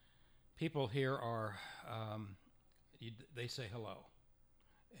people here are, they say hello.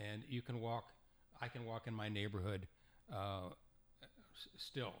 And I can walk in my neighborhood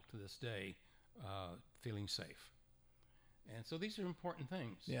still to this day feeling safe. And so these are important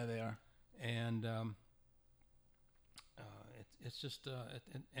things. Yeah, they are. And it's just,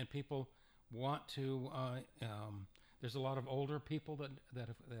 and people want to, there's a lot of older people that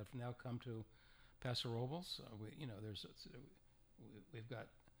have now come to Paso Robles.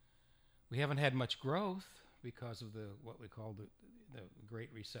 We haven't had much growth because of what we call the Great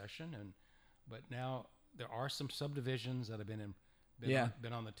Recession, but now there are some subdivisions that have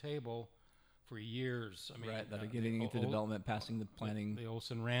been on the table for years. I mean, right, that are getting into development, passing the planning. The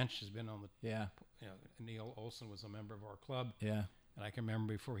Olson Ranch has been on the Yeah. Neil Olson was a member of our club. Yeah. And I can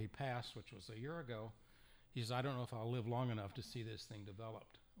remember before he passed, which was a year ago, he says, I don't know if I'll live long enough to see this thing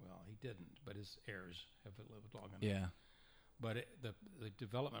developed. Well, he didn't, but his heirs have lived long enough. Yeah. But the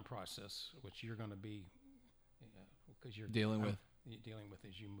development process, which you're going to be, because you're dealing with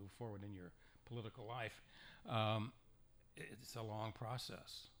as you move forward in your political life, it's a long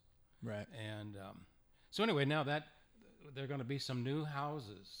process. Right. And so anyway, now that there are going to be some new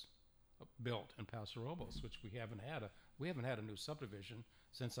houses built in Paso Robles, which we haven't had a new subdivision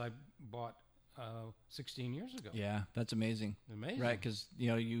since I bought 16 years ago. Yeah, that's amazing. Amazing. Right, because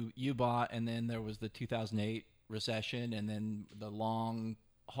you bought, and then there was the 2008 recession, and then the long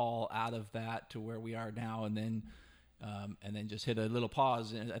haul out of that to where we are now, and then just hit a little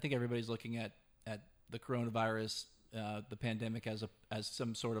pause. And I think everybody's looking at the coronavirus, the pandemic, as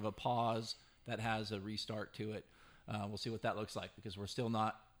some sort of a pause that has a restart to it. We'll see what that looks like, because we're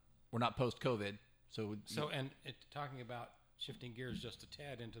not post-COVID. So talking about shifting gears just a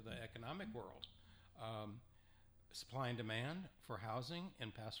tad into the economic world, supply and demand for housing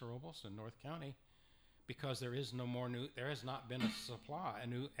in Paso Robles and North County, because there has not been a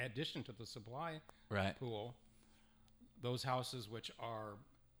new addition to the supply pool. Those houses which are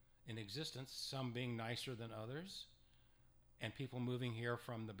in existence, some being nicer than others, and people moving here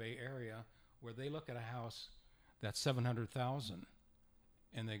from the Bay Area, where they look at a house that's $700,000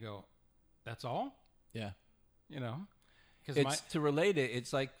 and they go, "That's all?" Yeah. To relate it,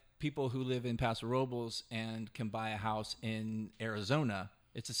 it's like people who live in Paso Robles and can buy a house in Arizona.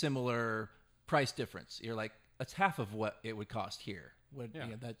 It's a similar price difference. You're like, that's half of what it would cost here.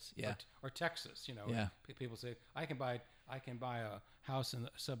 Or Texas. Yeah. People say, I can buy a house in the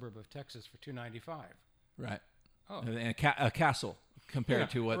suburb of Texas for $295. Right. and a castle compared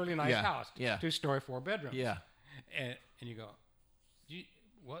to what really nice house. Yeah. 2-story, 4 bedrooms. Yeah. And you go,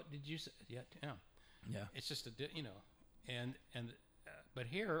 what did you say? Yeah. Yeah. It's just but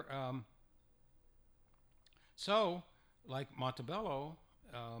here, so like Montebello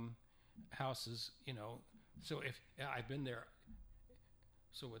houses, so if I've been there,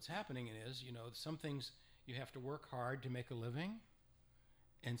 so what's happening is, some things you have to work hard to make a living,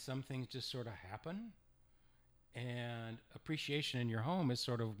 and some things just sort of happen. And appreciation in your home is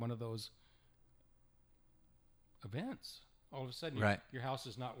sort of one of those events. All of a sudden, your house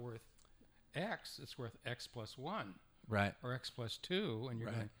is not worth X; it's worth X plus 1, right, or X plus 2, and you're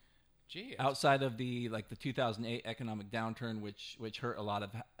going, gee. Outside of the 2008 economic downturn, which hurt a lot of,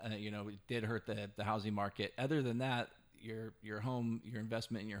 it did hurt the housing market. Other than that, your home, your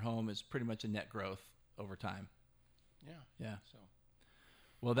investment in your home is pretty much a net growth over time. Yeah. So.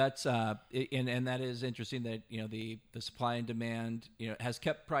 Well, that's and that is interesting that the supply and demand has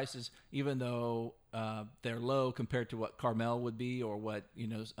kept prices, even though they're low compared to what Carmel would be, or what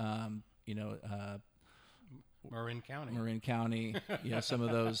Marin County, some of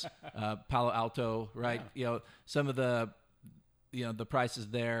those Palo Alto, right? Yeah. Some of the the prices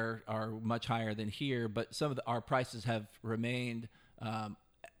there are much higher than here, but some of our prices have remained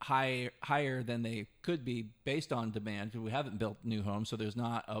higher than they could be based on demand. We haven't built new homes, so there's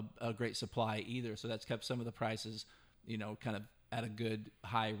not a great supply either. So that's kept some of the prices, kind of at a good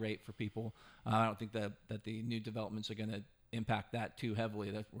high rate for people. I don't think that the new developments are going to impact that too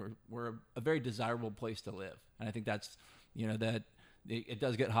heavily. That we're a very desirable place to live, and I think that's that it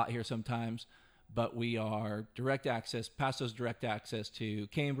does get hot here sometimes, but we are direct access. Paso's direct access to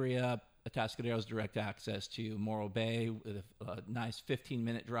Cambria. Atascadero's direct access to Morro Bay with a nice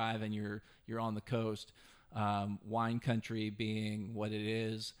 15-minute drive, and you're on the coast. Wine country being what it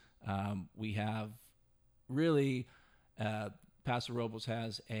is, we have really Paso Robles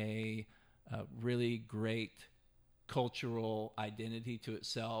has a really great cultural identity to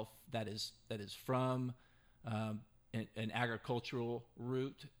itself that is from an agricultural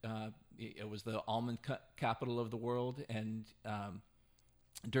root. It was the almond capital of the world, and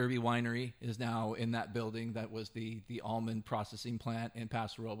Derby Winery is now in that building. That was the almond processing plant in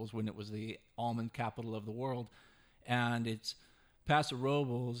Paso Robles when it was the almond capital of the world. And it's Paso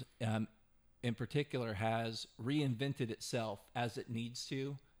Robles in particular has reinvented itself as it needs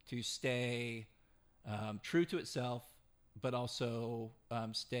to stay true to itself, but also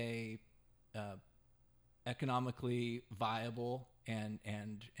stay economically viable and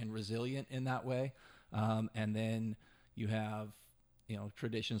resilient in that way. And then you have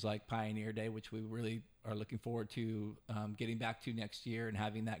traditions like Pioneer Day, which we really are looking forward to getting back to next year, and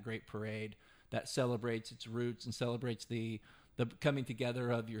having that great parade that celebrates its roots and celebrates the coming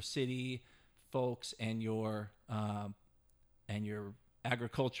together of your city folks and your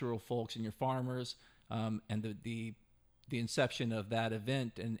agricultural folks and your farmers, and the inception of that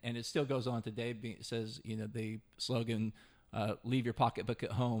event, and it still goes on today. It says the slogan, "Leave your pocketbook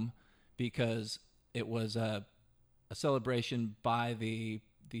at home," because it was a celebration by the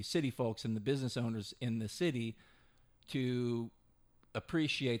city folks and the business owners in the city to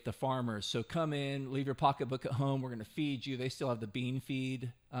appreciate the farmers. So come in, leave your pocketbook at home. We're going to feed you. They still have the bean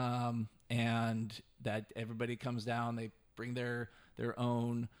feed, and that everybody comes down. They bring their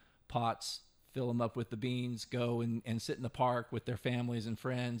own pots, fill them up with the beans, go and sit in the park with their families and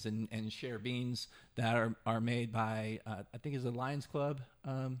friends and share beans that are made by, I think it's the Lions Club,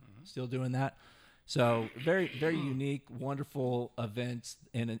 still doing that. So very, very unique, wonderful events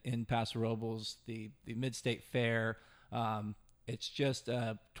in Paso Robles, the Mid-State Fair. It's just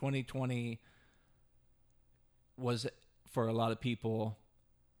 2020 was, for a lot of people,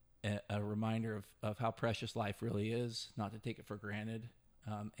 a reminder of how precious life really is, not to take it for granted,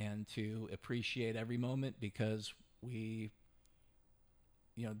 and to appreciate every moment, because we,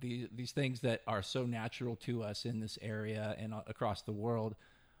 these things that are so natural to us in this area and across the world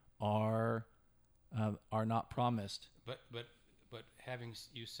are not promised. But having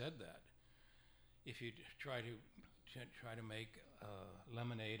you said that, if you try to make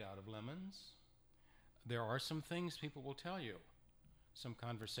lemonade out of lemons, there are some things people will tell you, some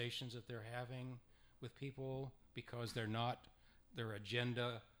conversations that they're having with people, because they're not their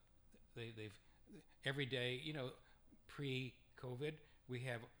agenda. They've every day, pre-COVID, we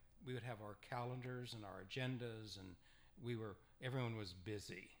would have our calendars and our agendas, and everyone was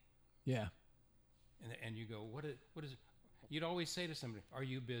busy. Yeah. And you go, what is it? You'd always say to somebody, "Are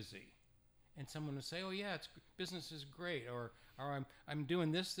you busy?" And someone would say, "Oh yeah, business is great," or I'm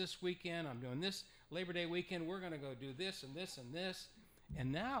doing this weekend. I'm doing this Labor Day weekend. We're going to go do this and this and this.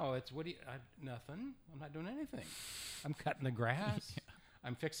 And now it's nothing. I'm not doing anything. I'm cutting the grass. Yeah.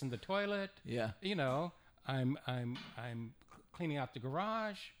 I'm fixing the toilet. Yeah. You know, I'm cleaning out the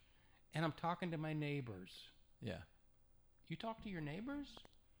garage, and I'm talking to my neighbors. Yeah. You talk to your neighbors?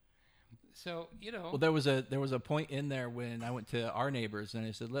 So, you know. Well, there was a point in there when I went to our neighbors and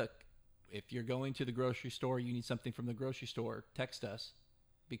I said, look, if you're going to the grocery store, you need something from the grocery store, text us,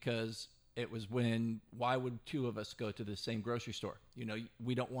 because it was why would two of us go to the same grocery store? You know,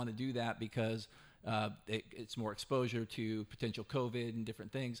 we don't want to do that because it's more exposure to potential COVID and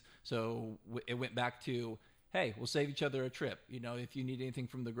different things. So it went back to, hey, we'll save each other a trip. You know, if you need anything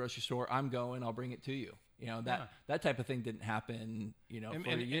from the grocery store, I'm going, I'll bring it to you. You know, that type of thing didn't happen, you know,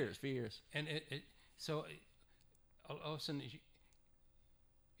 for years. And so all of a sudden,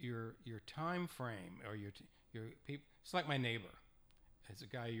 your time frame or your people, it's like my neighbor. It's a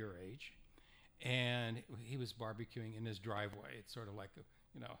guy your age, and he was barbecuing in his driveway. It's sort of like,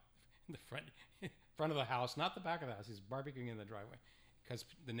 you know, in the front of the house, not the back of the house. He's barbecuing in the driveway because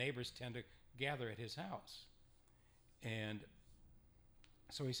the neighbors tend to gather at his house. And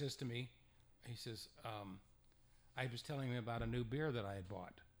so he says to me, I was telling him about a new beer that I had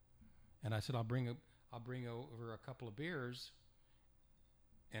bought, and I said, I'll bring over a couple of beers,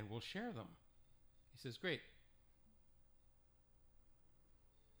 and we'll share them. He says, great.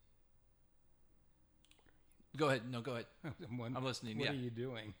 Go ahead. No, go ahead. I'm listening. What are you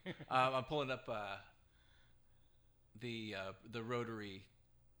doing? I'm pulling up the Rotary,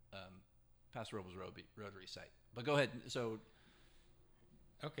 Paso Robles Rotary site. But go ahead. So,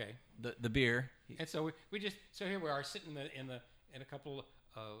 okay, the beer. And so so here we are sitting in a couple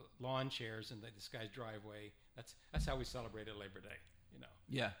lawn chairs in this guy's driveway. That's how we celebrated Labor Day. You know.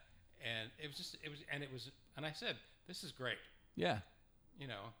 Yeah. And and I said, this is great. Yeah. You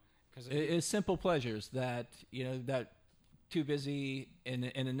know. Because it's simple pleasures that, you know, that too busy in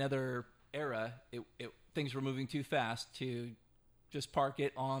another era, things were moving too fast to just park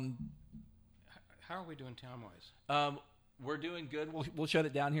it on. How are we doing town-wise? We're doing good. We'll shut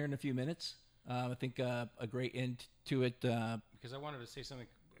it down here in a few minutes. I think a great end to it. Because I wanted to say something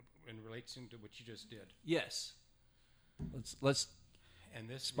in relation to what you just did. Yes. Let's and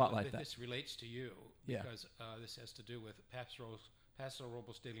this spotlight that. This relates to you because this has to do with Paso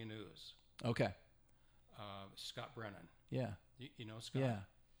Robles Daily News. Okay. Scott Brennan. Yeah. You know Scott?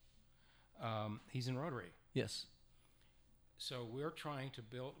 Yeah. He's in Rotary. Yes. So we're trying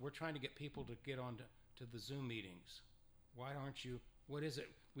to get people to get on to the Zoom meetings. Why aren't you? What is it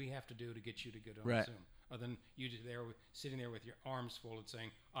we have to do to get you to get on Zoom? Other than you sitting there with your arms folded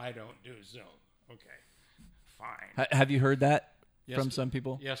saying, I don't do Zoom. Okay, fine. Have you heard that from some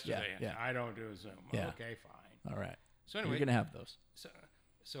people? Yesterday. Yeah. I don't do Zoom. Yeah. Okay, fine. All right. So anyway, you're going to have those.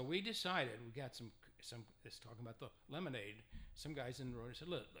 So we decided, we got some this talking about the lemonade. Some guys in the road said,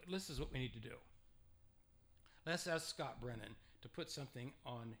 look, this is what we need to do. Let's ask Scott Brennan to put something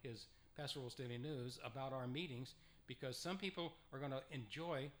on his Paso Robles Daily News about our meetings, because some people are going to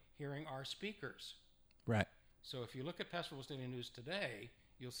enjoy hearing our speakers. Right. So if you look at Paso Robles Daily News today,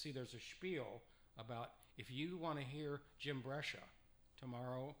 you'll see there's a spiel about if you want to hear Jim Brescia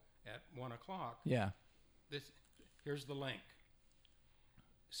tomorrow at 1 o'clock. Yeah. Here's the link.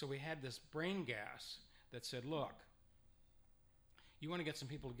 So we had this brain gas that said, look, you want to get some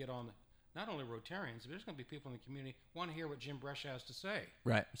people to get on, not only Rotarians, but there's going to be people in the community who want to hear what Jim Brescia has to say.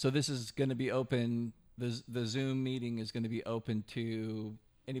 Right. So this is going to be open. The Zoom meeting is going to be open to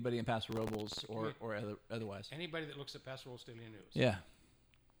anybody in Paso Robles or otherwise. Anybody that looks at Paso Robles Daily News. Yeah.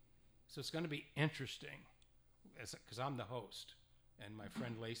 So it's going to be interesting, because I'm the host and my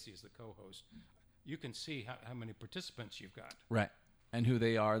friend Lacey is the co-host. You can see how many participants you've got. Right. And who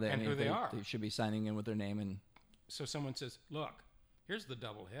they are. And who they are. They should be signing in with their name. And so someone says, look, here's the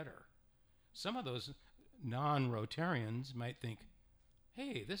double header. Some of those non-Rotarians might think,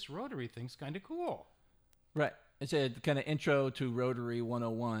 hey, this Rotary thing's kind of cool. Right. It's a kind of intro to Rotary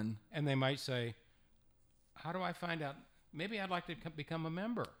 101. And they might say, how do I find out? Maybe I'd like to become a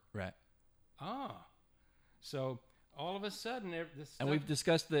member. Right. So all of a sudden, and we've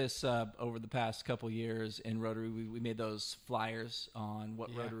discussed this over the past couple years in Rotary. We made those flyers on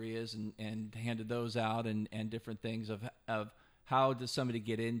what Rotary is and handed those out and different things of how does somebody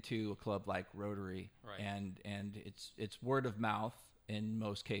get into a club like Rotary. Right. And it's word of mouth in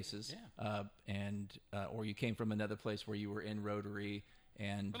most cases. Yeah. Or you came from another place where you were in Rotary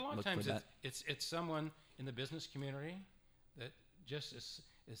and but a lot of times it's someone in the business community that just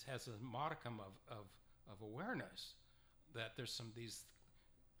has a modicum of awareness that there's some of these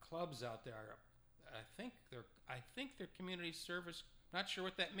clubs out there. I think they're community service. Not sure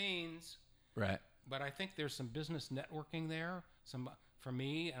what that means. Right. But I think there's some business networking there, some for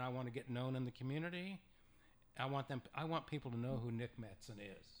me, and I want to get known in the community. I want people to know who Nick Metzen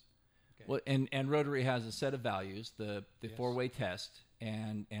is. Okay. Well, and Rotary has a set of values, the Yes. four-way test,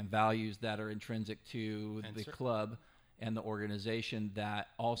 and values that are intrinsic to And the cer- club and the organization that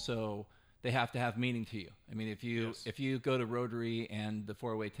also they have to have meaning to you. I mean, if you go to Rotary and the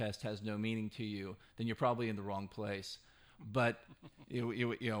four-way test has no meaning to you, then you're probably in the wrong place. But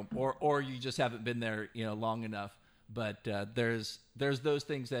you know, or you just haven't been there, you know, long enough. But there's those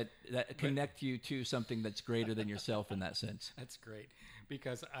things that connect you to something that's greater than yourself in that sense. That's great,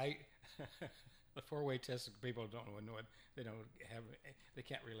 because the four-way test, people don't know it. They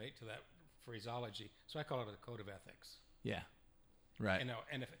can't relate to that phraseology. So I call it a code of ethics. Yeah, right. You know,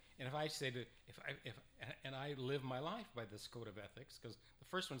 and if I say that if I live my life by this code of ethics, because the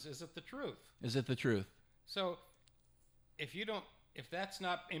first one is it the truth? Is it the truth? So if that's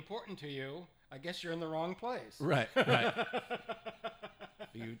not important to you, I guess you're in the wrong place. Right.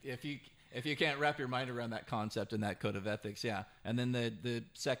 If you can't wrap your mind around that concept and that code of ethics, yeah. And then the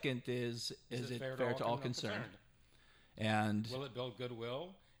second is it fair to all concerned? And will it build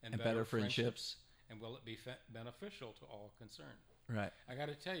goodwill and better friendships? And will it be beneficial to all concerned? Right. I got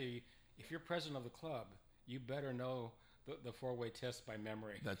to tell you, if you're president of the club, you better know the four-way test by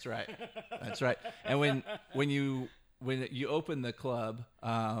memory. That's right. That's right. And when you open the club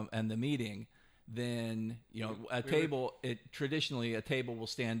and the meeting, then traditionally a table will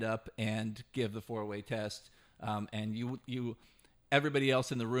stand up and give the four-way test, and everybody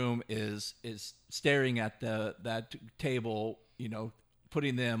else in the room is staring at that table, you know,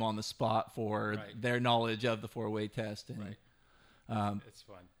 putting them on the spot for their knowledge of the four-way test. And, it's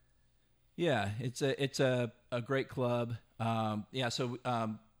fun. Yeah, it's a great club. So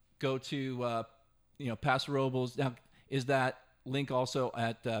go to Paso Robles. Now, is that link also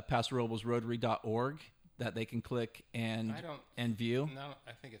at PasoRoblesRotary.org that they can click and view? No,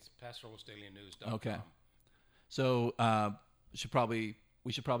 I think it's PasoRoblesDailyNews.com. Okay. So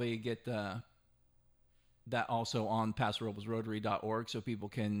we should probably get that also on PasoRoblesRotary.org so people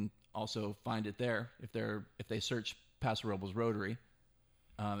can also find it there if they search Paso Robles Rotary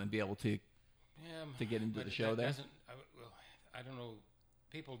and be able to get into the show there. I don't know.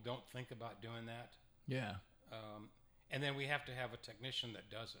 People don't think about doing that. Yeah. And then we have to have a technician that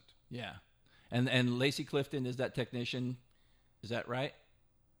does it. Yeah. And Lacey Clifton is that technician. Is that right?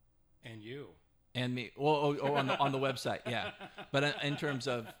 And you. And me. Well, on the website, yeah. But in terms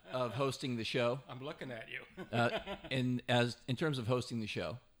of hosting the show, I'm looking at you. in terms of hosting the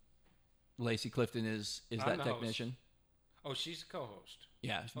show, Lacey Clifton is that technician. Host. Oh, she's a co-host.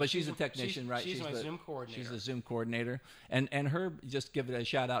 Yeah, but she's a technician, right? She's my Zoom coordinator. She's the Zoom coordinator, and her. Just give it a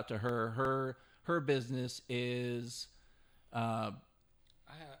shout out to her. Her business is. I'm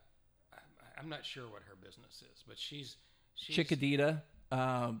not sure what her business is, but she's Chickadita.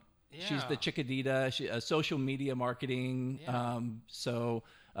 She's the Chickadita. She social media marketing. Yeah.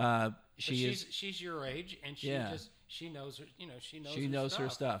 She's your age, and she knows her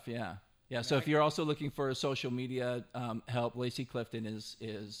stuff. Yeah. Yeah. So if you're also looking for a social media help, Lacey Clifton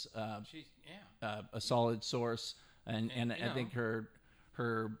is a solid source, and I think her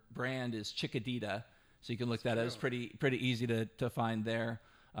brand is Chickadita. So you can look that up. It's pretty easy to find there,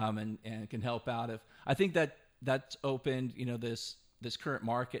 and can help out. If I think that's opened, this current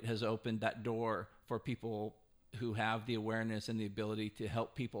market has opened that door for people who have the awareness and the ability to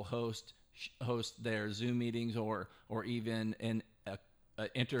help people host their Zoom meetings or even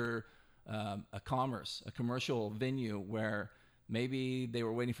enter a commercial venue where maybe they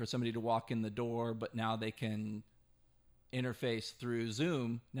were waiting for somebody to walk in the door, but now they can interface through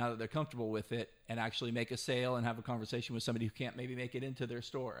Zoom now that they're comfortable with it and actually make a sale and have a conversation with somebody who can't maybe make it into their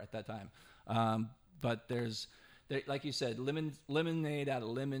store at that time. But there's, like you said, lemonade out of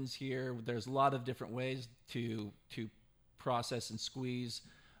lemons here. There's a lot of different ways to process and squeeze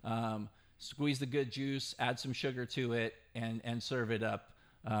the good juice, add some sugar to it, and serve it up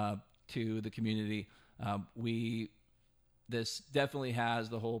to the community. This definitely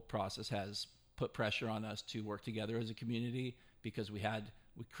the whole process has put pressure on us to work together as a community because we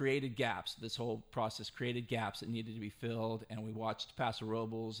created gaps. This whole process created gaps that needed to be filled, and we watched Paso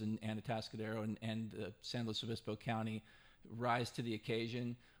Robles and Atascadero and San Luis Obispo County rise to the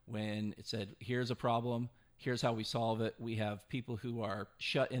occasion when it said, here's a problem, here's how we solve it. We have people who are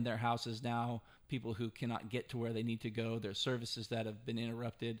shut in their houses now, people who cannot get to where they need to go. There's services that have been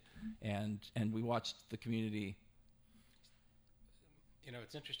interrupted, and we watched the community.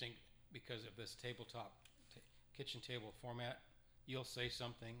 It's interesting because of this tabletop kitchen table format. You'll say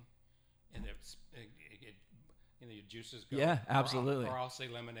something, and your juices go. Yeah, absolutely. Or I'll say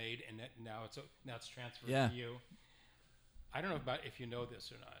lemonade, and now it's transferred to you. I don't know about if you know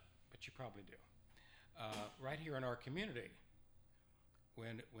this or not, but you probably do. Right here in our community,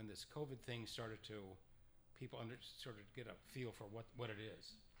 when this COVID thing started to, people started to get a feel for what it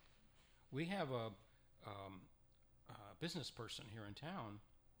is. We have a business person here in town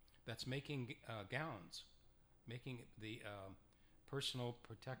that's making gowns, making the personal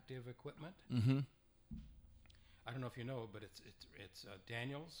protective equipment. Mm-hmm. I don't know if you know, but it's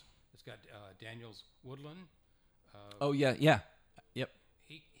Daniels. It's got Daniels Woodland. Oh yeah, yeah, yep.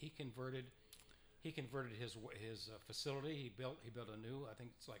 He converted his facility. He built a new, I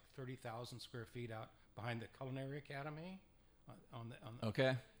think it's like 30,000 square feet out behind the Culinary Academy.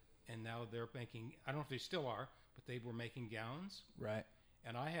 Okay. And now they're making, I don't know if they still are, but they were making gowns. Right.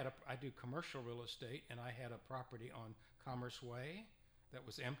 And I do commercial real estate, and I had a property on Commerce Way that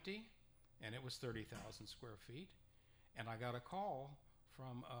was empty, and it was 30,000 square feet. And I got a call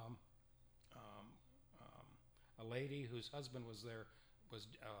from a lady whose husband was there, was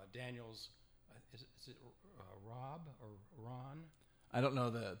Daniel's, is it Rob or Ron? I don't know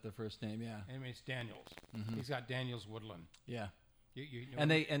the first name. Yeah. Anyway, it's Daniels. Mm-hmm. He's got Daniels Woodland. Yeah. You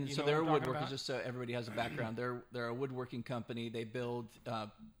know, So they're woodworkers. Just so everybody has a background, they're a woodworking company. They build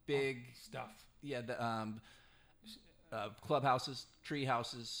big stuff. Yeah, the clubhouses, tree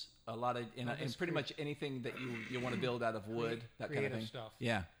houses, a lot of and pretty much anything that you want to build out of wood, that kind of thing. Stuff.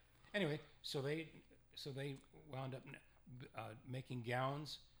 Yeah. Anyway, so they wound up making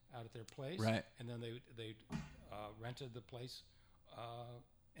gowns out at their place, right? And then they rented the place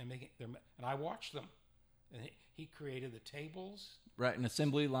and I watched them. And he created the tables. Right, an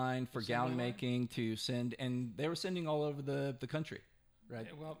assembly line for gown making to send, and they were sending all over the country, right?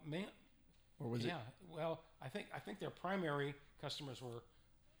 Well, man, or was it? Yeah, well, I think their primary customers were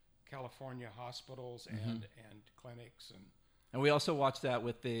California hospitals and clinics And we also watched that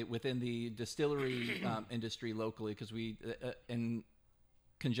within the distillery industry locally, because we, in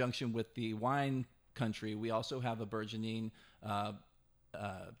conjunction with the wine country, we also have a burgeoning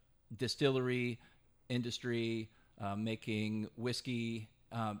distillery industry making whiskey,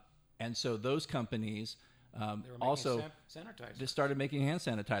 and so those companies also sanitizer. started making hand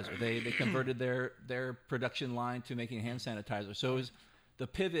sanitizer. They converted their production line to making hand sanitizer. So it was the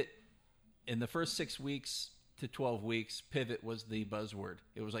pivot in the first 6 weeks to 12 weeks. Pivot was the buzzword.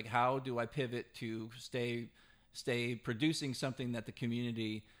 It was like, how do I pivot to stay producing something that the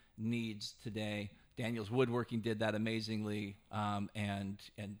community needs today? Daniels Woodworking did that amazingly, and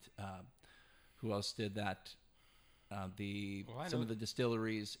who else did that? Some of the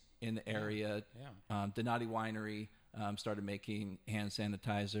distilleries in the area. Donati Winery started making hand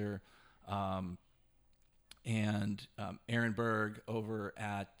sanitizer, and Aaron Berg over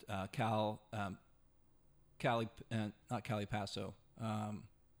at not Cali Paso.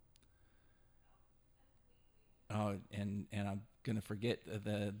 And I'm gonna forget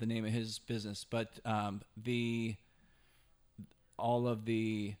the name of his business, but all of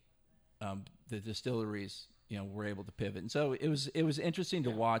the distilleries, were able to pivot, and so it was interesting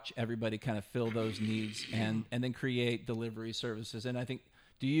to watch everybody kind of fill those needs and then create delivery services. And I think,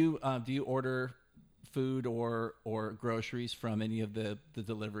 do you order food or groceries from any of the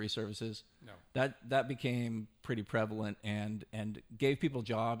delivery services? No. That became pretty prevalent and gave people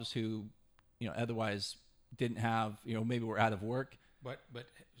jobs who otherwise didn't have, maybe were out of work. But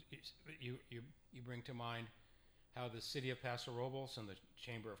you bring to mind how the city of Paso Robles and the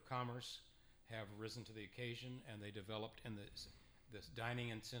Chamber of Commerce have risen to the occasion, and they developed in this dining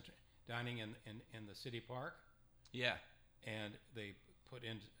in the city park. Yeah, and they put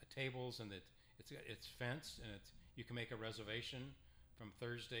in tables, and it's fenced, and you can make a reservation from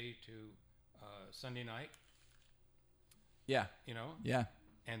Thursday to Sunday night. Yeah, Yeah.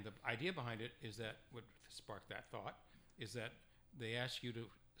 And the idea behind it is that what sparked that thought is that they ask you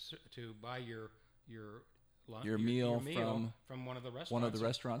to buy your meal from one of the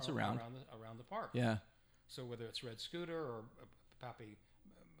restaurants around the park. Yeah. So whether it's Red Scooter or Pappy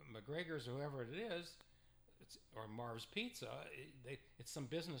McGregor's or whoever it is, or Marv's Pizza, it's some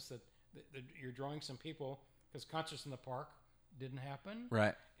business that you're drawing some people, because Concerts in the Park didn't happen.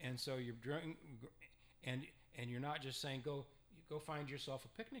 Right. And so you're drawing, and you're not just saying go find yourself a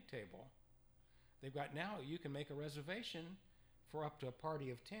picnic table. They've got, now you can make a reservation for up to a party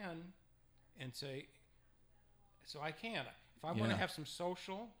of 10 and say, so I can. If I want to have some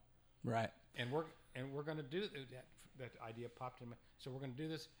social, right? And we're going to do that idea popped in my. So we're going to do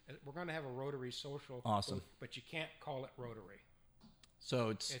this. We're going to have a Rotary social. Awesome. But you can't call it Rotary. So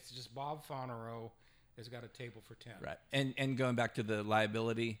it's just Bob Fonero has got a table for 10. Right. And going back to the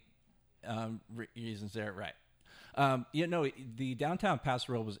liability reasons there, right? The downtown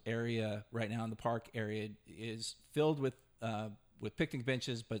Paso Robles area right now in the park area is filled with with picnic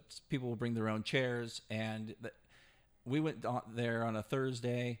benches, but people will bring their own chairs. And we went there on a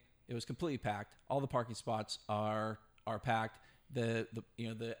Thursday. It was completely packed. All the parking spots are packed.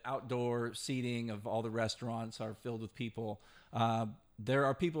 The outdoor seating of all the restaurants are filled with people. There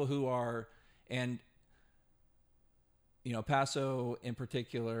are people who are, and Paso in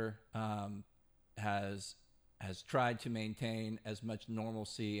particular has tried to maintain as much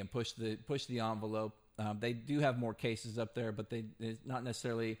normalcy and push the envelope. They do have more cases up there, but it's not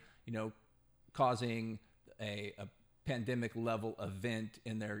necessarily causing a pandemic level event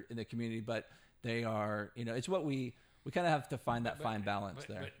in the community. But they are it's what we kind of have to find that fine balance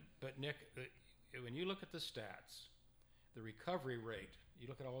there. But Nick, when you look at the stats, the recovery rate, you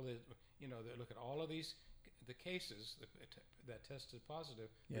look at all look at all of these the cases that tested positive.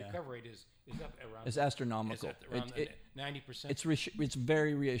 The recovery rate is up around. It's astronomical. Around 90%. It's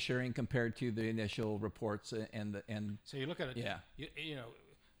very reassuring compared to the initial reports and. So you look at it. Yeah.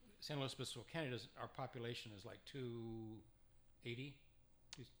 San Luis Obispo County our population is like 280.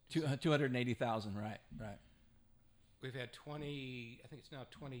 280,000. Right. We've had 20. I think it's now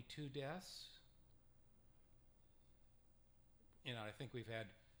 22 deaths. I think we've had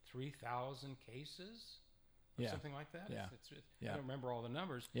 3,000 cases. Or something like that. Yeah. I don't remember all the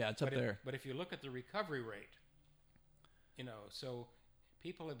numbers. Yeah, it's up there. But if you look at the recovery rate, so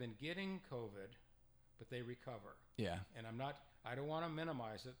people have been getting COVID, but they recover. Yeah. And I don't want to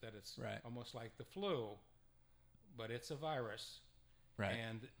minimize it, that it's almost like the flu, but it's a virus. Right.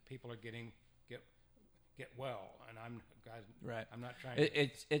 And people are get well. And I'm not trying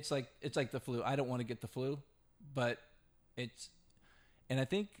it's like the flu. I don't want to get the flu, but and I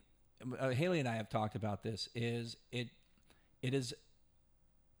think Haley and I have talked about this. It has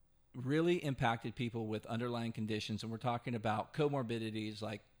really impacted people with underlying conditions, and we're talking about comorbidities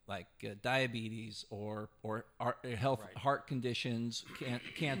like diabetes or heart conditions.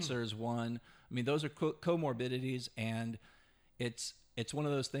 Cancer is one. I mean, those are comorbidities, and it's one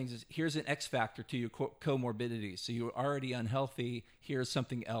of those things. Here's an X factor to your comorbidities. So you're already unhealthy. Here's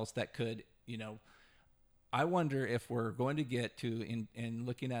something else that could I wonder if we're going to get to, in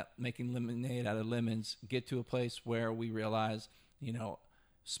looking at making lemonade out of lemons, get to a place where we realize,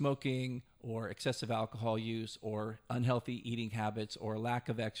 smoking or excessive alcohol use or unhealthy eating habits or lack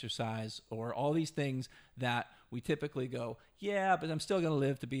of exercise or all these things that we typically go, yeah, but I'm still going to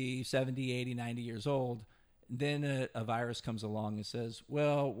live to be 70, 80, 90 years old. Then a virus comes along and says,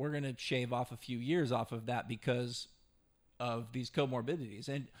 well, we're going to shave off a few years off of that because of these comorbidities.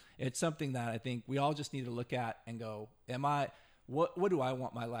 And it's something that I think we all just need to look at and go, what do I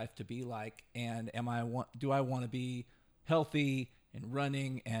want my life to be like? And do I want to be healthy and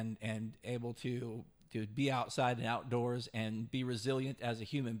running and able to be outside and outdoors and be resilient as a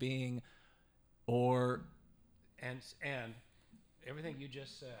human being? Or and everything you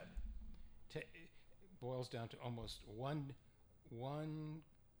just said boils down to almost one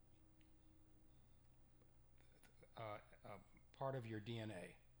part of your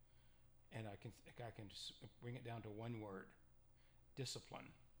DNA, and I can just bring it down to one word: discipline.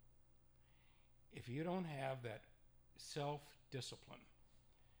 If you don't have that self-discipline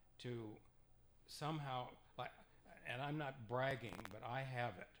to somehow, and I'm not bragging, but I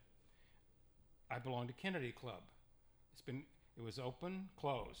have it. I belong to Kennedy Club. It was open,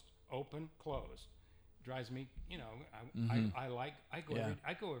 closed, open, closed. Drives me,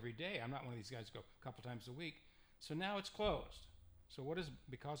 I go every day. I'm not one of these guys who go a couple times a week. So now it's closed. So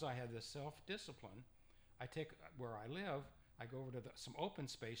because I have this self-discipline, I take where I live, I go over to some open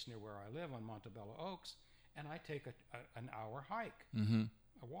space near where I live on Montebello Oaks, and I take an hour hike. Mm-hmm.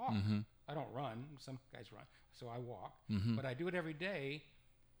 I walk. Mm-hmm. I don't run. Some guys run. So I walk. Mm-hmm. But I do it every day,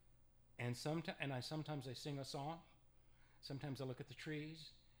 and sometimes I sing a song. Sometimes I look at the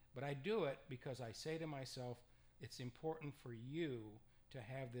trees. But I do it because I say to myself, it's important for you to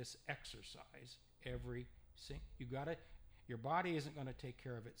have this exercise every your body isn't going to take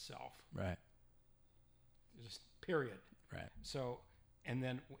care of itself. Right. Just period. Right. So, and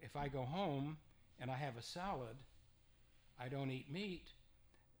then if I go home and I have a salad, I don't eat meat,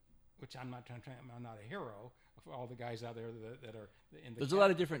 which I'm not a hero for all the guys out there that are in the There's a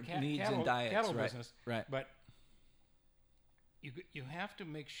lot of different needs and diets. Cattle right. business. Right. But you have to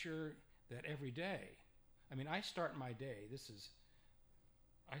make sure that every day. I mean, I start my day.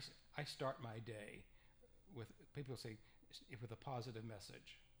 I start my day with, people say, with a positive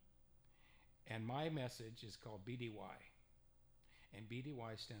message. And my message is called BDY. And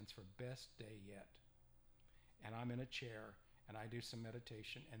BDY stands for Best Day Yet. And I'm in a chair and I do some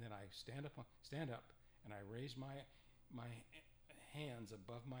meditation, and then I stand up and I raise my hands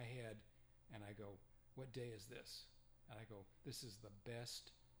above my head and I go, what day is this? and I go, this is the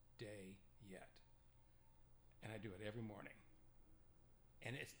best day yet. And I do it every morning.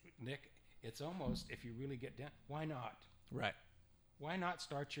 And it's, Nick, it's almost, if you really get down, why not? Right. Why not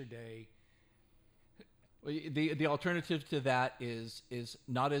start your day? Well, the alternative to that is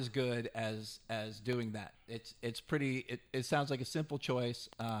not as good as doing that. It's pretty. It sounds like a simple choice,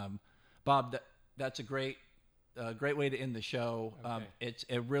 Bob. That's a great way to end the show. Okay. It's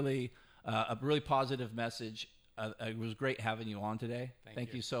a really positive message. It was great having you on today.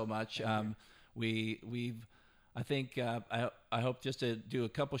 Thank you so much. We've I think I hope just to do a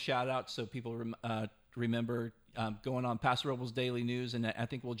couple shout outs so people remember. Going on Paso Robles Daily News, and I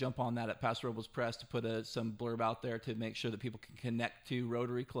think we'll jump on that at Paso Robles Press to put some blurb out there to make sure that people can connect to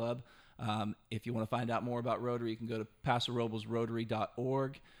Rotary Club. If you want to find out more about Rotary, you can go to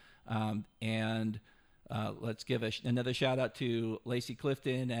PasoRoblesRotary.org. And let's give another shout out to Lacey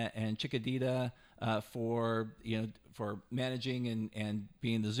Clifton and Chickadita for managing and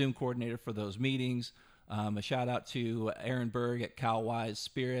being the Zoom coordinator for those meetings. A shout out to Aaron Berg at Calwise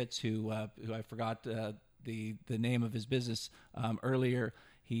Spirits, who I forgot the name of his business earlier.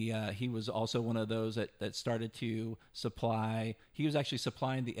 He was also one of those that started to supply. He was actually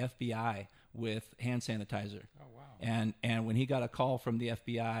supplying the FBI with hand sanitizer. Oh wow! And when he got a call from the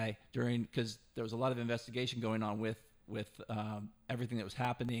FBI because there was a lot of investigation going on with everything that was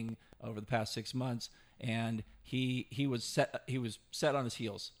happening over the past 6 months, and he was set on his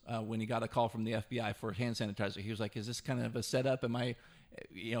heels when he got a call from the FBI for hand sanitizer. He was like, "Is this kind of a setup? Am I?"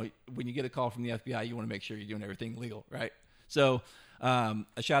 When you get a call from the FBI, you want to make sure you're doing everything legal, right? So, a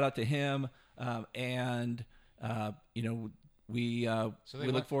shout out to him, and we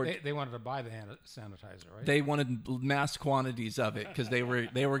look forward. They wanted to buy the hand sanitizer, right? They wanted mass quantities of it because they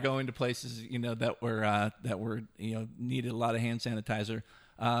were going to places that were needed a lot of hand sanitizer.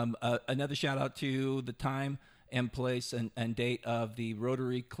 Another shout out to the time and place and date of the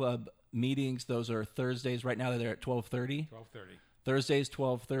Rotary Club meetings. Those are Thursdays. Right now they're at 12:30. 12:30. Thursdays,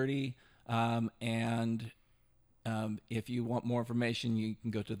 12:30, and if you want more information, you can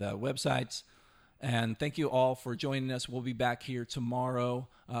go to the websites. And thank you all for joining us. We'll be back here tomorrow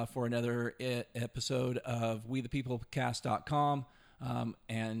for another episode of WeThePeopleCast.com,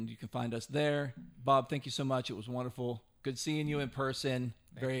 and you can find us there. Bob, thank you so much. It was wonderful. Good seeing you in person.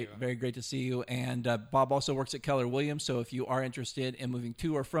 Very great to see you. And Bob also works at Keller Williams, so if you are interested in moving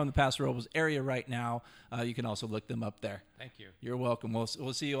to or from the Paso Robles area right now, you can also look them up there. Thank you. You're welcome. We'll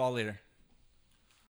see you all later.